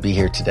think that I'd be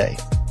here today.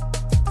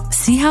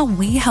 See how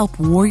we help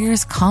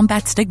warriors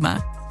combat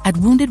stigma at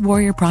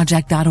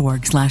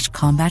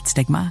woundedwarriorproject.org/combat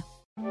stigma.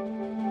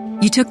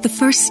 You took the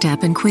first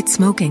step and quit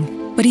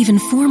smoking, but even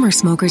former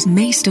smokers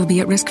may still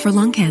be at risk for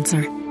lung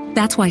cancer.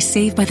 That's why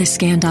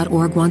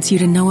SaveByTheScan.org wants you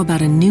to know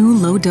about a new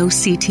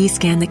low-dose CT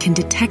scan that can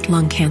detect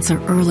lung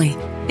cancer early.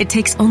 It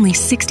takes only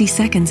 60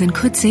 seconds and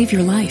could save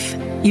your life.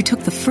 You took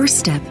the first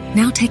step,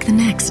 now take the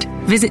next.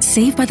 Visit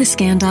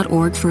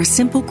SaveByTheScan.org for a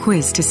simple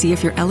quiz to see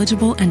if you're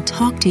eligible and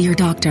talk to your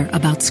doctor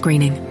about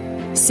screening.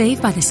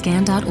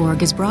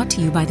 SaveByTheScan.org is brought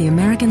to you by the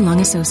American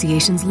Lung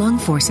Association's Lung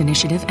Force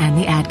Initiative and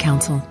the Ad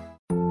Council.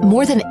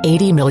 More than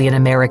 80 million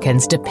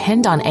Americans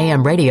depend on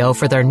AM radio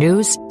for their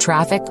news,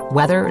 traffic,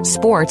 weather,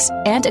 sports,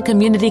 and a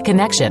community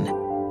connection.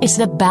 It's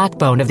the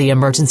backbone of the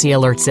emergency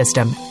alert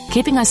system,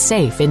 keeping us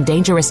safe in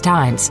dangerous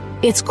times.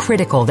 It's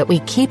critical that we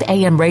keep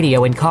AM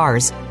radio in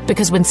cars,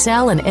 because when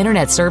cell and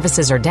internet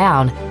services are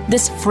down,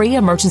 this free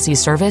emergency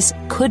service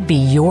could be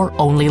your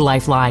only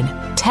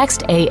lifeline.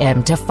 Text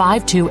AM to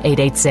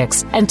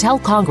 52886 and tell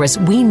Congress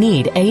we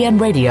need AM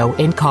radio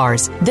in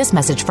cars. This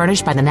message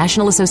furnished by the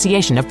National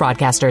Association of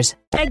Broadcasters.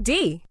 Ed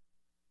D.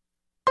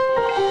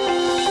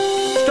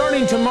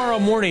 Starting tomorrow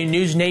morning,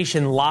 News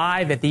Nation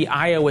live at the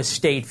Iowa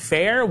State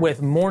Fair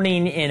with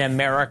Morning in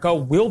America.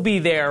 We'll be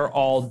there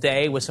all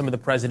day with some of the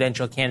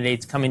presidential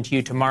candidates coming to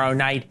you tomorrow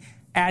night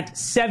at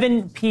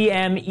 7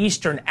 p.m.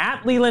 Eastern.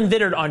 At Leland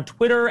Vittert on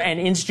Twitter and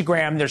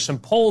Instagram, there's some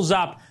polls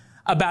up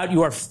about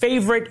your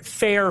favorite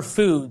fair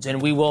foods,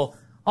 and we will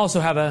also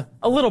have a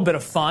little bit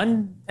of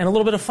fun and a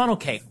little bit of funnel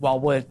cake while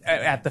we're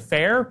at the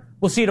fair.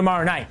 We'll see you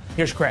tomorrow night.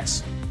 Here's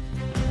Chris.